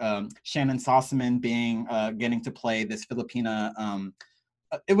about Shannon Sossamon being, getting to play this Filipina,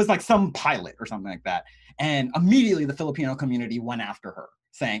 it was like some pilot or something like that. And immediately the Filipino community went after her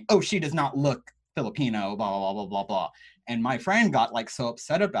saying, oh, she does not look Filipino, blah, blah, blah, blah, blah. And my friend got like so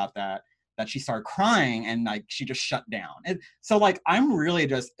upset about that she started crying and like she just shut down. And so like I'm really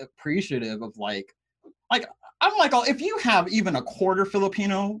just appreciative of like I'm like, oh, if you have even a quarter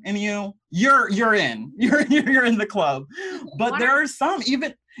Filipino in you, you're in the club. But there are some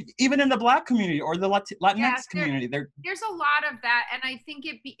even in the Black community or the Latinx community. There's a lot of that, and I think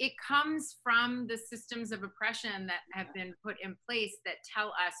it comes from the systems of oppression that have been put in place that tell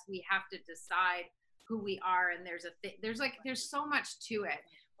us we have to decide who we are, and there's so much to it.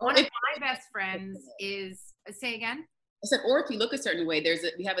 One of my best friends is, say again? I said, or if you look a certain way,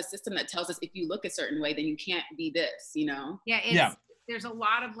 we have a system that tells us if you look a certain way, then you can't be this, you know? Yeah, there's a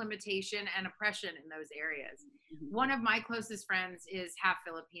lot of limitation and oppression in those areas. Mm-hmm. One of my closest friends is half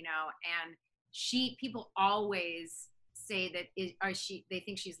Filipino, and people always say that they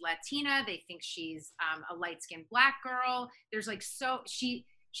think she's Latina, they think she's a light-skinned Black girl. There's like, she's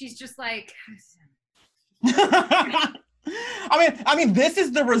just like... I mean, this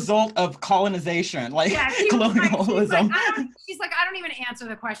is the result of colonization, like colonialism. She's like, I don't even answer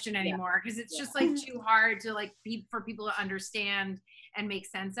the question anymore because it's just like too hard to like for people to understand and make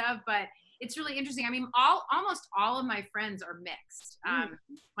sense of. But it's really interesting. I mean, almost all of my friends are mixed.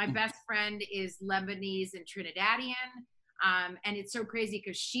 My best friend is Lebanese and Trinidadian, and it's so crazy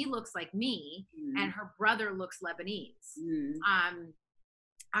because she looks like me, and her brother looks Lebanese.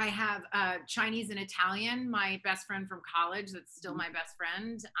 I have Chinese and Italian, my best friend from college, that's still my best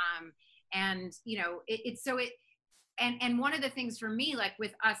friend. And, you know, and one of the things for me, like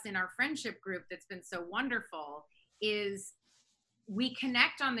with us in our friendship group that's been so wonderful is we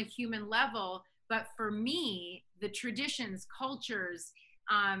connect on the human level, but for me, the traditions, cultures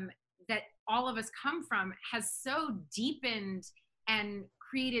that all of us come from has so deepened and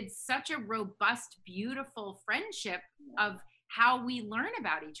created such a robust, beautiful friendship of how we learn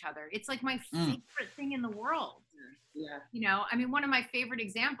about each other. It's like my favorite thing in the world. Yeah. You know, I mean, one of my favorite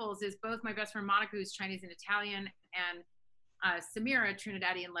examples is both my best friend Monica, who's Chinese and Italian, and Samira,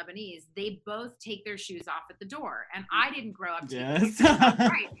 Trinidadian Lebanese. They both take their shoes off at the door. And I didn't grow up right.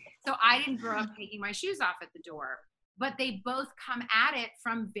 So I didn't grow up taking my shoes off at the door. But they both come at it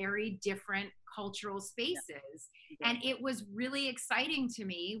from very different cultural spaces. And it was really exciting to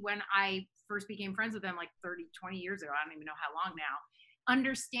me when I first became friends with them like 20 years ago. I don't even know how long now.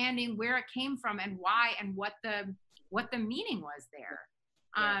 Understanding where it came from and why and what the meaning was there.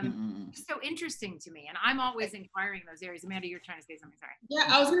 So interesting to me. And I'm always inquiring in those areas. Amanda, you're trying to say something, sorry. Yeah,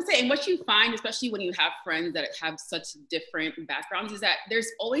 I was gonna say, and what you find, especially when you have friends that have such different backgrounds, is that there's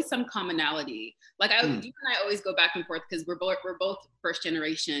always some commonality. Like you and I always go back and forth because we're both first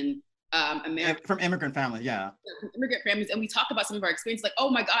generation American. From immigrant families, from immigrant families, and we talk about some of our experiences, like, oh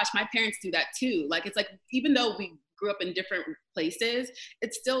my gosh, my parents do that too. Like, it's like, even though we grew up in different places,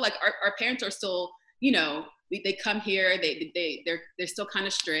 it's still like our parents are still, you know, they come here, they're still kind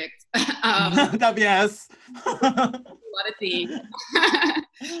of strict. WS. A lot of things.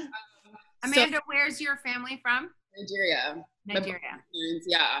 Amanda, where's your family from? Nigeria. Yeah.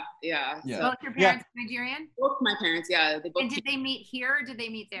 Both your parents Nigerian? Both my parents, yeah. And did they meet here or did they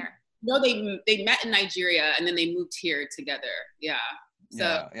meet there? No, they met in Nigeria and then they moved here together. Yeah.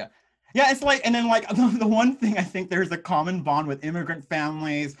 So yeah, it's like, and then like the one thing I think there's a common bond with immigrant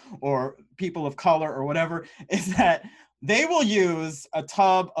families or people of color or whatever is that they will use a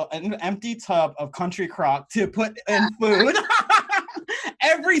tub, an empty tub of country crock to put in food.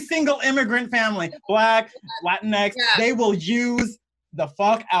 Every single immigrant family, Black, Latinx, they will use the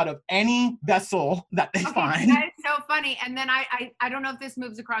fuck out of any vessel that they find. That is so funny. And then I don't know if this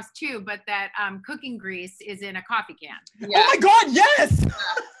moves across too, but that cooking grease is in a coffee can. Yeah. Oh my God, yes!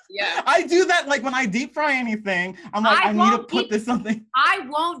 Yeah. I do that like when I deep fry anything. I'm like, I need to put this something. I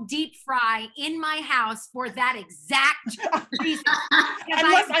won't deep fry in my house for that exact reason.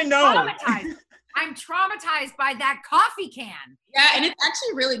 Unless I know. I'm traumatized by that coffee can. Yeah, and it's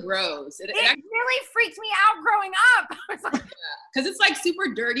actually really gross. It actually really freaked me out growing up. Because it's like super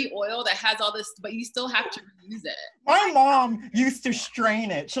dirty oil that has all this, but you still have to use it. My mom used to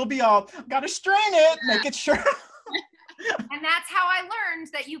strain it. She'll be all, gotta strain it, make it sure. And that's how I learned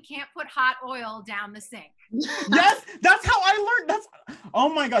that you can't put hot oil down the sink. Yes, that's how I learned. Oh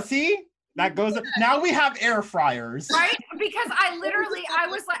my God, see? That goes, now we have air fryers. Right? Because I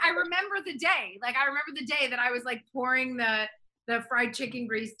was like, I remember the day that I was like pouring the fried chicken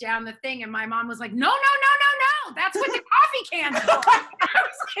grease down the thing, and my mom was like, no, that's what the coffee can's for. I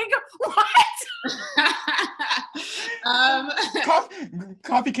was like, what?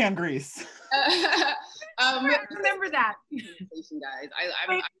 Coffee can grease. I remember that. Guys, I'm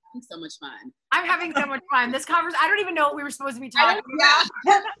having so much fun. I'm having so much fun. This conversation, I don't even know what we were supposed to be talking about.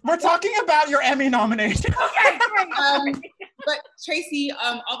 We're talking about your Emmy nomination. Okay, great. But Tracy,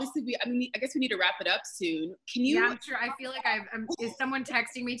 obviously, I guess we need to wrap it up soon. Can you? Yeah, I'm sure. I feel like is someone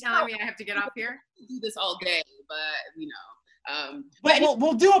texting me telling me I have to get off here? Do this all day, but But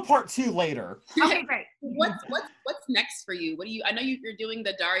we'll do a part 2 later. Okay, great. What's next for you? I know you're doing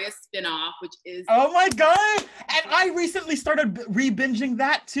the Daria spinoff, which is. Oh my God! And I recently started re-binging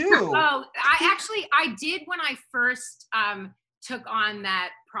that too. Oh, I did when I first took on that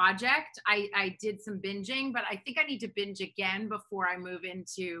project. I did some binging, but I think I need to binge again before I move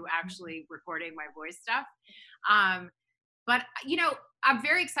into actually recording my voice stuff. But I'm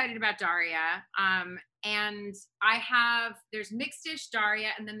very excited about Daria. And there's Mixed Dish, Daria,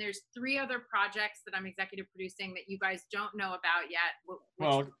 and then there's 3 other projects that I'm executive producing that you guys don't know about yet.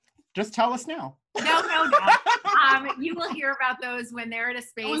 Well, just tell us now. No. You will hear about those when they're at a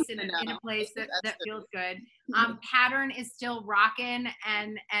space in a place that feels good. Pattern is still rocking,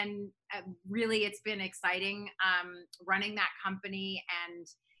 and really it's been exciting running that company and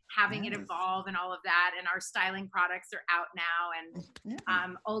having it evolve and all of that. And our styling products are out now, and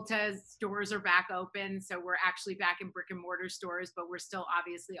Ulta's stores are back open. So we're actually back in brick and mortar stores, but we're still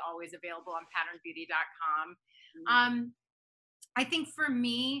obviously always available on patternbeauty.com. I think for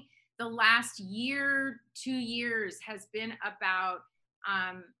me, the last 2 years has been about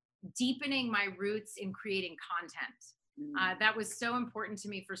deepening my roots in creating content. That was so important to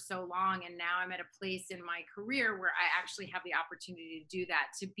me for so long. And now I'm at a place in my career where I actually have the opportunity to do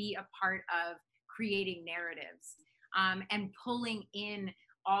that, to be a part of creating narratives and pulling in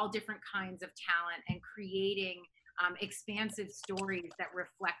all different kinds of talent and creating expansive stories that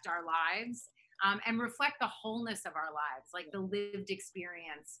reflect our lives and reflect the wholeness of our lives, like the lived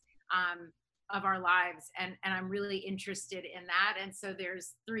experience of our lives. And I'm really interested in that. And so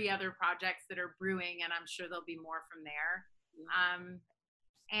there's 3 other projects that are brewing, and I'm sure there'll be more from there.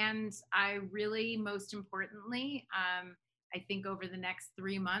 And I really, most importantly, I think over the next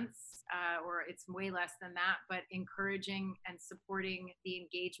 3 months, or it's way less than that, but encouraging and supporting the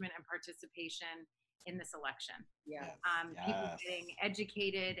engagement and participation in this election. People getting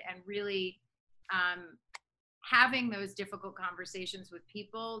educated and really having those difficult conversations with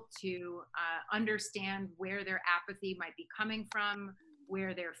people to understand where their apathy might be coming from,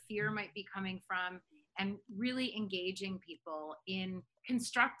 where their fear might be coming from, and really engaging people in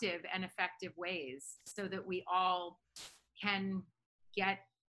constructive and effective ways so that we all can get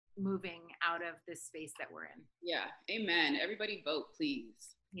moving out of this space that we're in. Yeah, amen. Everybody vote,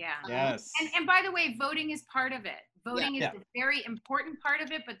 please. Yeah. Yes. And by the way, voting is part of it. Voting is a very important part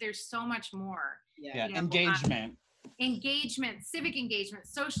of it, but there's so much more. Yeah. Engagement. Engagement, civic engagement,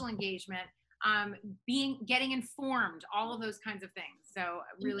 social engagement, getting informed, all of those kinds of things. So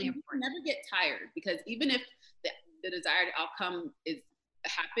really important. Never get tired, because even if the desired outcome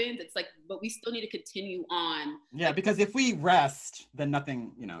happens, it's like, but we still need to continue on. Yeah, because if we rest, then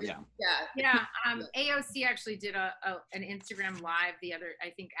nothing, AOC actually did an Instagram live I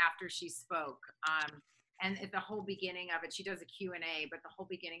think after she spoke. And at the whole beginning of it, she does a Q&A, but the whole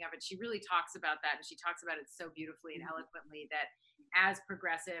beginning of it, she really talks about that. And she talks about it so beautifully and eloquently that as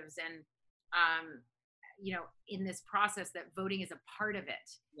progressives and, in this process, that voting is a part of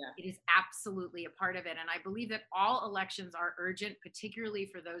it. Yeah. It is absolutely a part of it. And I believe that all elections are urgent, particularly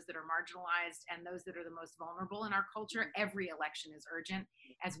for those that are marginalized and those that are the most vulnerable in our culture. Every election is urgent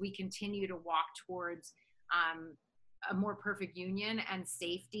as we continue to walk towards a more perfect union and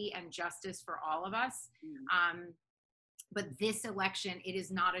safety and justice for all of us. But this election, it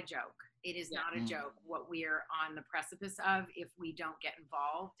is not a joke. It is not a joke what we are on the precipice of if we don't get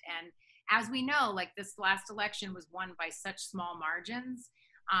involved. And as we know, like, this last election was won by such small margins.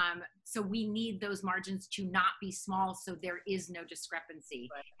 So we need those margins to not be small, so there is no discrepancy.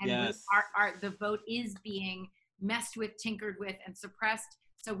 Right. And the vote is being messed with, tinkered with, and suppressed.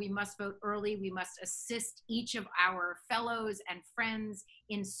 So we must vote early. We must assist each of our fellows and friends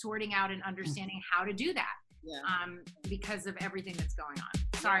in sorting out and understanding how to do that. Because of everything that's going on.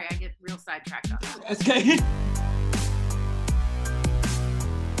 Sorry, I get real sidetracked on that. Okay.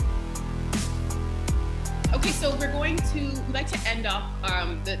 Okay, so we'd like to end off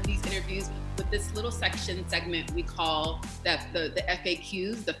these interviews with this little segment we call the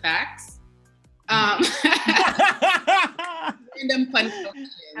FAQs, the facts. Random fun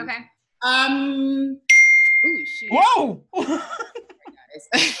questions. Okay. Ooh, shoot. Whoa!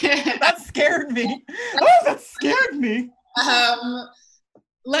 That scared me. Oh, that scared me.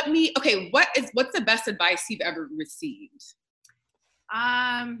 What's the best advice you've ever received?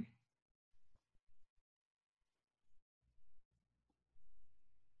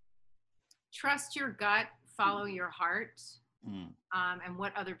 Trust your gut, follow your heart, and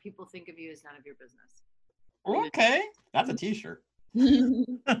what other people think of you is none of your business. Okay, that's a t-shirt.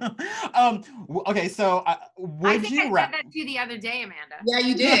 Okay, so I think I said that to you the other day, Amanda. Yeah,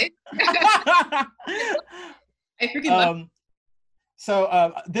 you did. I freaking love.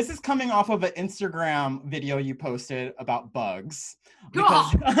 So this is coming off of an Instagram video you posted about bugs.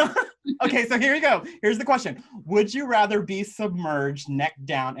 Because, okay, so here you go. Here's the question. Would you rather be submerged neck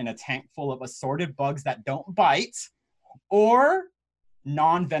down in a tank full of assorted bugs that don't bite, or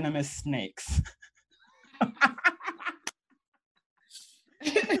non-venomous snakes?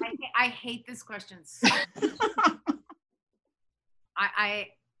 I hate this question so much. I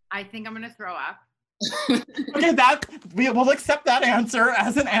think I'm gonna throw up. Okay, we'll accept that answer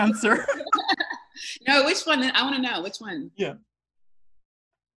as an answer. No, which one? I want to know which one. Yeah.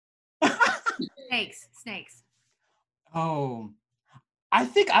 Snakes. Oh, I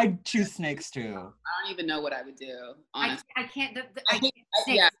think I'd choose snakes too. I don't even know what I would do. Honestly. I can't.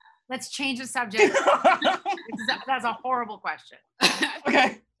 Snakes. Let's change the subject. That's a horrible question.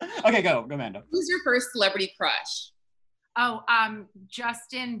 Okay, go, Amanda. Who's your first celebrity crush? Oh,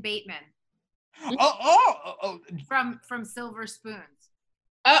 Justin Bateman. Oh. From Silver Spoons.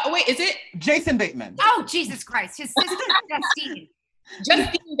 Wait, is it Jason Bateman? Oh, Jesus Christ! His sister Justine.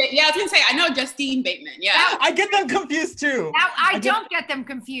 Yeah, I was gonna say I know Justine Bateman. Yeah, I get them confused too. Now, I don't get them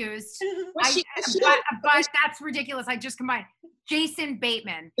confused. But that's ridiculous. I just combined Jason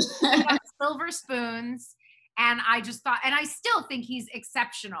Bateman, Silver Spoons, and I just thought, and I still think he's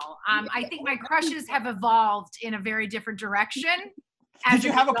exceptional. I think my crushes have evolved in a very different direction. Did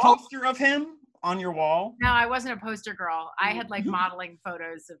you have a poster of him on your wall? No, I wasn't a poster girl. I had like modeling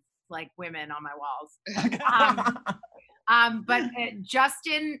photos of like women on my walls. But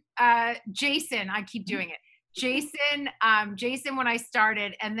Jason, I keep doing it. Jason, when I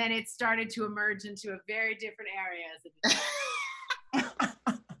started, and then it started to emerge into a very different areas.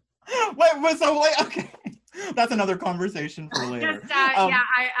 Okay. That's another conversation for later.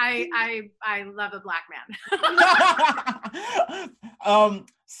 I love a black man.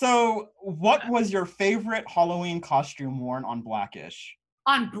 So what was your favorite Halloween costume worn on Blackish?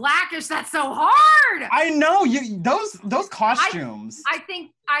 On Blackish, that's so hard. I know those costumes. I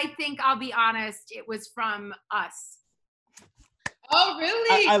think I'll be honest, it was from Us. Oh,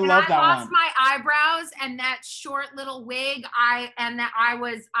 really? I love that one. I lost my eyebrows and that short little wig.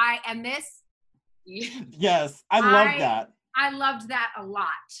 Yes, I love that. I loved that a lot.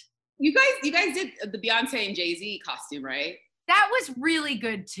 You guys did the Beyonce and Jay-Z costume, right? That was really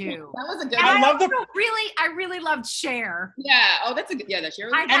good too. That was a good. And I really loved Cher. Yeah. Oh, that's a good. Yeah, that's Cher.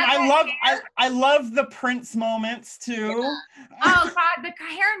 I love the Prince moments too. Yeah. Oh God, the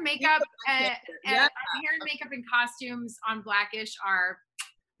hair and makeup hair and makeup and costumes on Blackish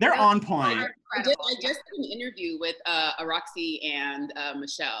they're on point. I just did an interview with Roxy and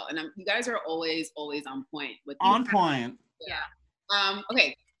Michelle, and you guys are always on point with point. Yeah.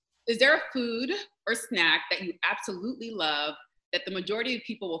 Okay. Is there a food or snack that you absolutely love that the majority of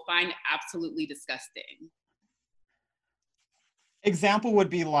people will find absolutely disgusting? Example would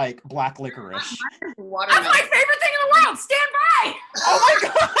be like black licorice. That's my favorite thing in the world. Stand by. Oh my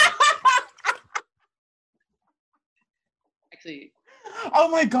God. see. Oh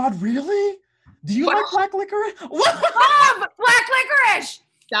my God, really? Do you like black licorice? Love black licorice.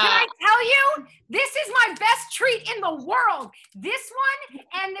 Stop. Can I tell you? This is my best treat in the world. This one,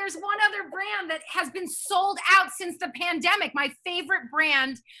 and there's one other brand that has been sold out since the pandemic. My favorite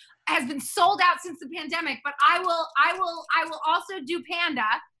brand has been sold out since the pandemic, but I will also do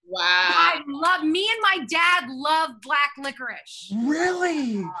Panda. Wow. I love, me and my dad love black licorice.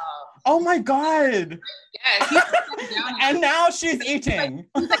 Really? Wow. Oh my God. Yes. And now she's eating.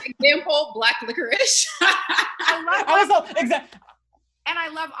 Like example, black licorice. I love exactly. And I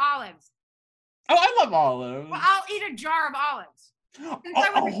love olives. Oh, I love olives. Well, I'll eat a jar of olives.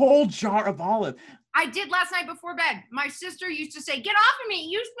 A whole jar of olives. I did last night before bed. My sister used to say, "Get off of me!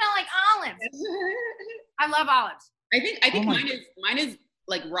 You smell like olives." I love olives. I think mine is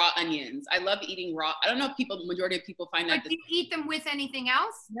like raw onions. I love eating raw. I don't know if majority of people find that. Do you eat them with anything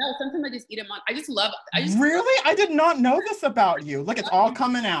else? No, sometimes I just eat them on. Really? I did not know this about you. Look, it's all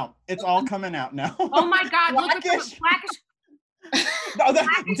coming out. It's all coming out now. Oh my God! Blackish. Look at blackish. No,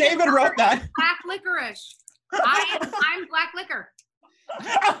 David wrote that. Black licorice. I'm black liquor.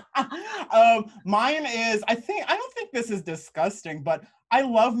 Mine is, I don't think this is disgusting, but I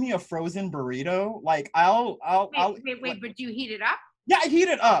love me a frozen burrito. Like wait, but do you heat it up? Yeah, I heat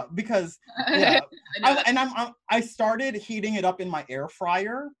it up because I started heating it up in my air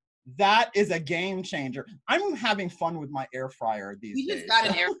fryer. That is a game changer. I'm having fun with my air fryer these days. You just got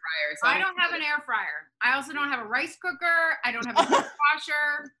an air fryer. So I don't have an air fryer. I also don't have a rice cooker. I don't have a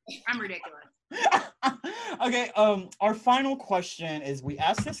dishwasher. I'm ridiculous. Okay, our final question is, we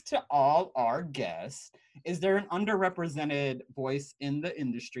ask this to all our guests. Is there an underrepresented voice in the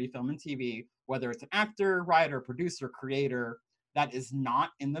industry, film and TV, whether it's an actor, writer, producer, creator, that is not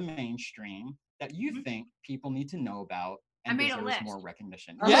in the mainstream, that you think people need to know about and deserves more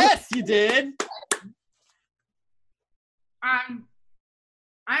recognition? Yes, you did. I'm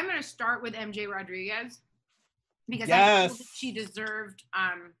going to start with MJ Rodriguez because I feel that she deserved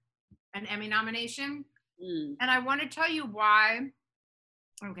an Emmy nomination. And I want to tell you why.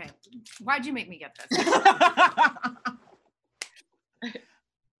 Okay, why'd you make me get this?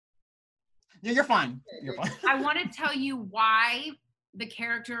 Yeah, you're fine. You're fine. I want to tell you why the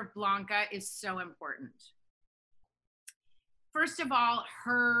character of Blanca is so important. First of all,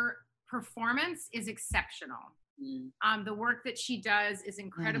 her performance is exceptional. The work that she does is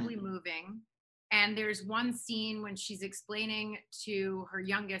incredibly moving. And there's one scene when she's explaining to her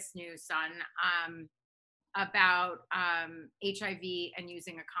youngest new son about HIV and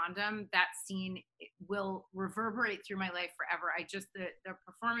using a condom. That scene will reverberate through my life forever. The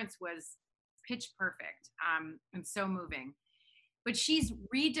performance was pitch perfect and so moving. But she's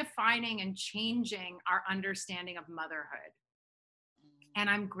redefining and changing our understanding of motherhood. And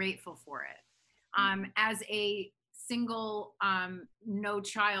I'm grateful for it. As a single, no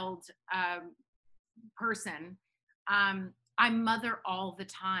child person, I mother all the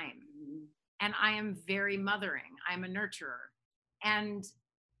time. And I am very mothering. I'm a nurturer. And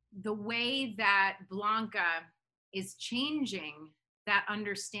the way that Blanca is changing that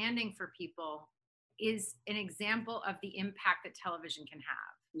understanding for people is an example of the impact that television can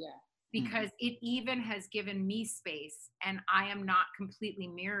have. Yeah. Because it even has given me space, and I am not completely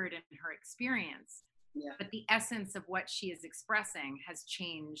mirrored in her experience. Yeah. But the essence of what she is expressing has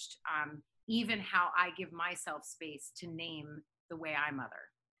changed even how I give myself space to name the way I mother.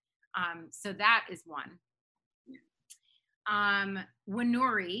 So that is one.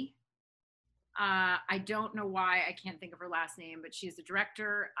 Wanuri, I don't know why I can't think of her last name, but she's a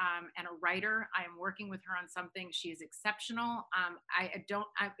director and a writer. I am working with her on something. She is exceptional.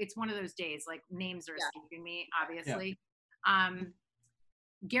 It's one of those days, like names are escaping me, obviously. Yeah.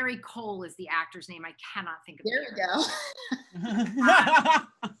 Gary Cole is the actor's name. I cannot think of it. There we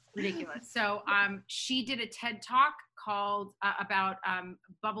go. Ridiculous. So she did a TED Talk called about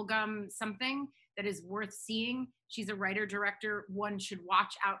bubblegum something that is worth seeing. She's a writer director. One should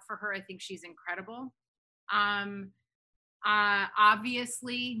watch out for her. I think she's incredible.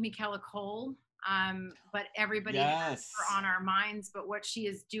 Obviously Michaela Cole, but everybody has her on our minds. But what she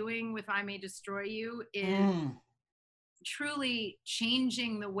is doing with I May Destroy You is truly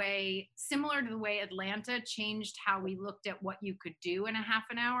changing the way, similar to the way Atlanta changed how we looked at what you could do in a half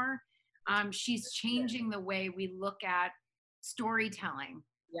an hour. She's changing the way we look at storytelling,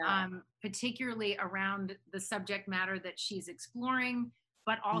 particularly around the subject matter that she's exploring,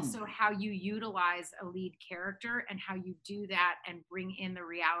 but also how you utilize a lead character and how you do that and bring in the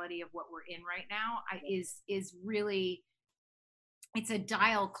reality of what we're in right now is really, it's a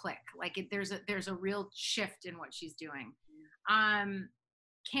dial click. Like there's a real shift in what she's doing.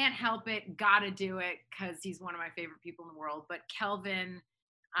 can't help it, gotta do it because he's one of my favorite people in the world. But Kelvin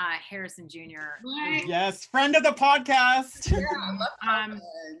Harrison Jr. Yes, friend of the podcast. Yeah, I love Kelvin.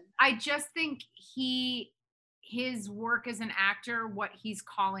 I just think his work as an actor, what he's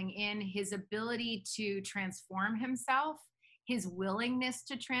calling in, his ability to transform himself, his willingness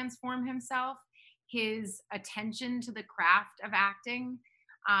to transform himself, his attention to the craft of acting,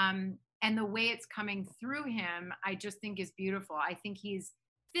 and the way it's coming through him, I just think is beautiful. I think he's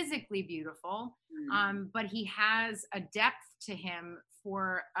physically beautiful, but he has a depth to him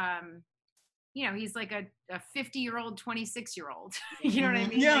for, he's like a 50-year-old, 26-year-old. You know what I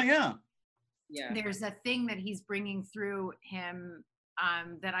mean? Yeah. There's a thing that he's bringing through him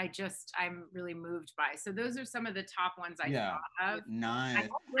that I'm really moved by. So those are some of the top ones I thought of. Nice.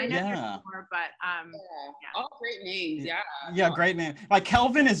 I know there's more, but all great names. Yeah, great name. Like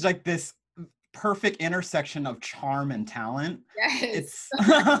Kelvin is like this perfect intersection of charm and talent. Yes.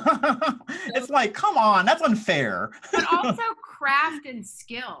 It's like, come on, that's unfair. But also craft and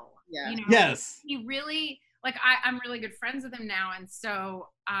skill. Yeah. Yes. He really, like, I'm really good friends with him now, and so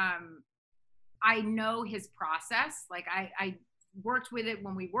I know his process. Like I worked with it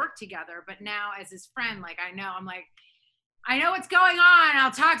when we worked together, but now as his friend, like I know what's going on. I'll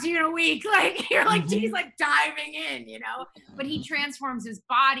talk to you in a week. Like you're like, geez, like diving in, but he transforms his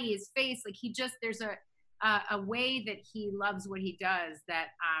body, his face. Like there's a way that he loves what he does that,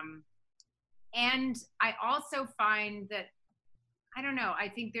 and I also find that, I don't know, I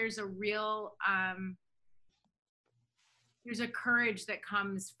think there's a real, there's a courage that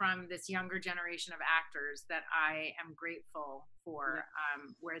comes from this younger generation of actors that I am grateful for,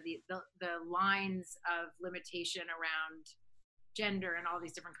 where the lines of limitation around gender and all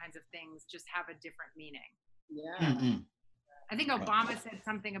these different kinds of things just have a different meaning. Yeah. I think Obama said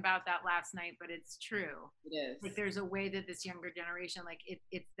something about that last night, but it's true. It is. Like there's a way that this younger generation, like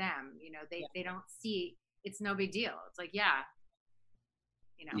it's them, they don't see, it's no big deal. It's like, Yeah.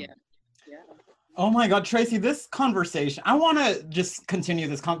 Oh my God, Tracy, this conversation, I want to just continue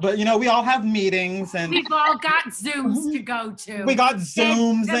this, but we all have meetings and we've all got Zooms to go to. We got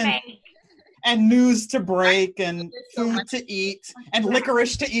Zooms and news to break and food to eat and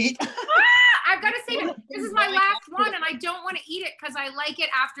licorice to eat. I've got to say, this is my last one and I don't want to eat it because I like it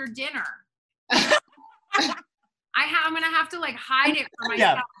after dinner. I'm going to have to like hide it for myself.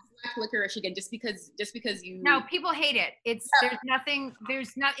 Yeah. Licorice again, just because you. No, people hate it.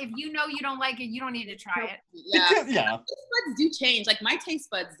 There's not, if you don't like it, you don't need to try it. Yeah. Taste buds do change. Like my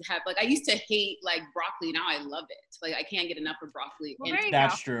taste buds have, like I used to hate like broccoli. Now I love it. Like I can't get enough of broccoli. Well, there you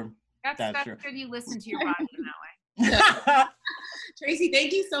That's go. True. That's true. good. You listen to your body in that way. Tracy,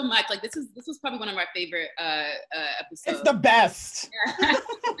 thank you so much. Like this was probably one of our favorite episodes. It's the best. Yeah.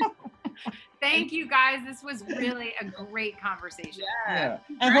 Thank you guys. This was really a great conversation. Yeah.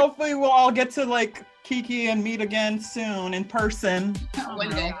 And hopefully we'll all get to like Kiki and meet again soon in person.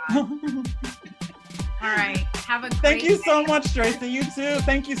 One day. All right. Have a great Thank you day. so much, Tracy. You too.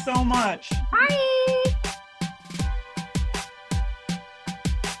 Thank you so much. Bye.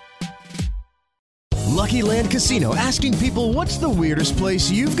 Lucky Land Casino, asking people, what's the weirdest place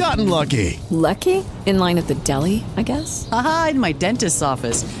you've gotten lucky? Lucky? In line at the deli, I guess? Aha, in my dentist's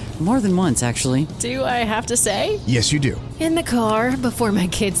office. More than once, actually. Do I have to say? Yes, you do. In the car before my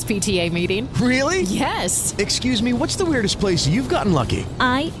kids' PTA meeting. Really? Yes. Excuse me, what's the weirdest place you've gotten lucky?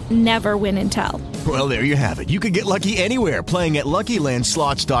 I never win and tell. Well, there you have it. You can get lucky anywhere, playing at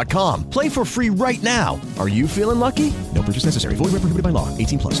LuckyLandSlots.com. Play for free right now. Are you feeling lucky? No purchase necessary. Void where prohibited by law.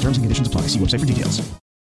 18+. Terms and conditions apply. See website for details.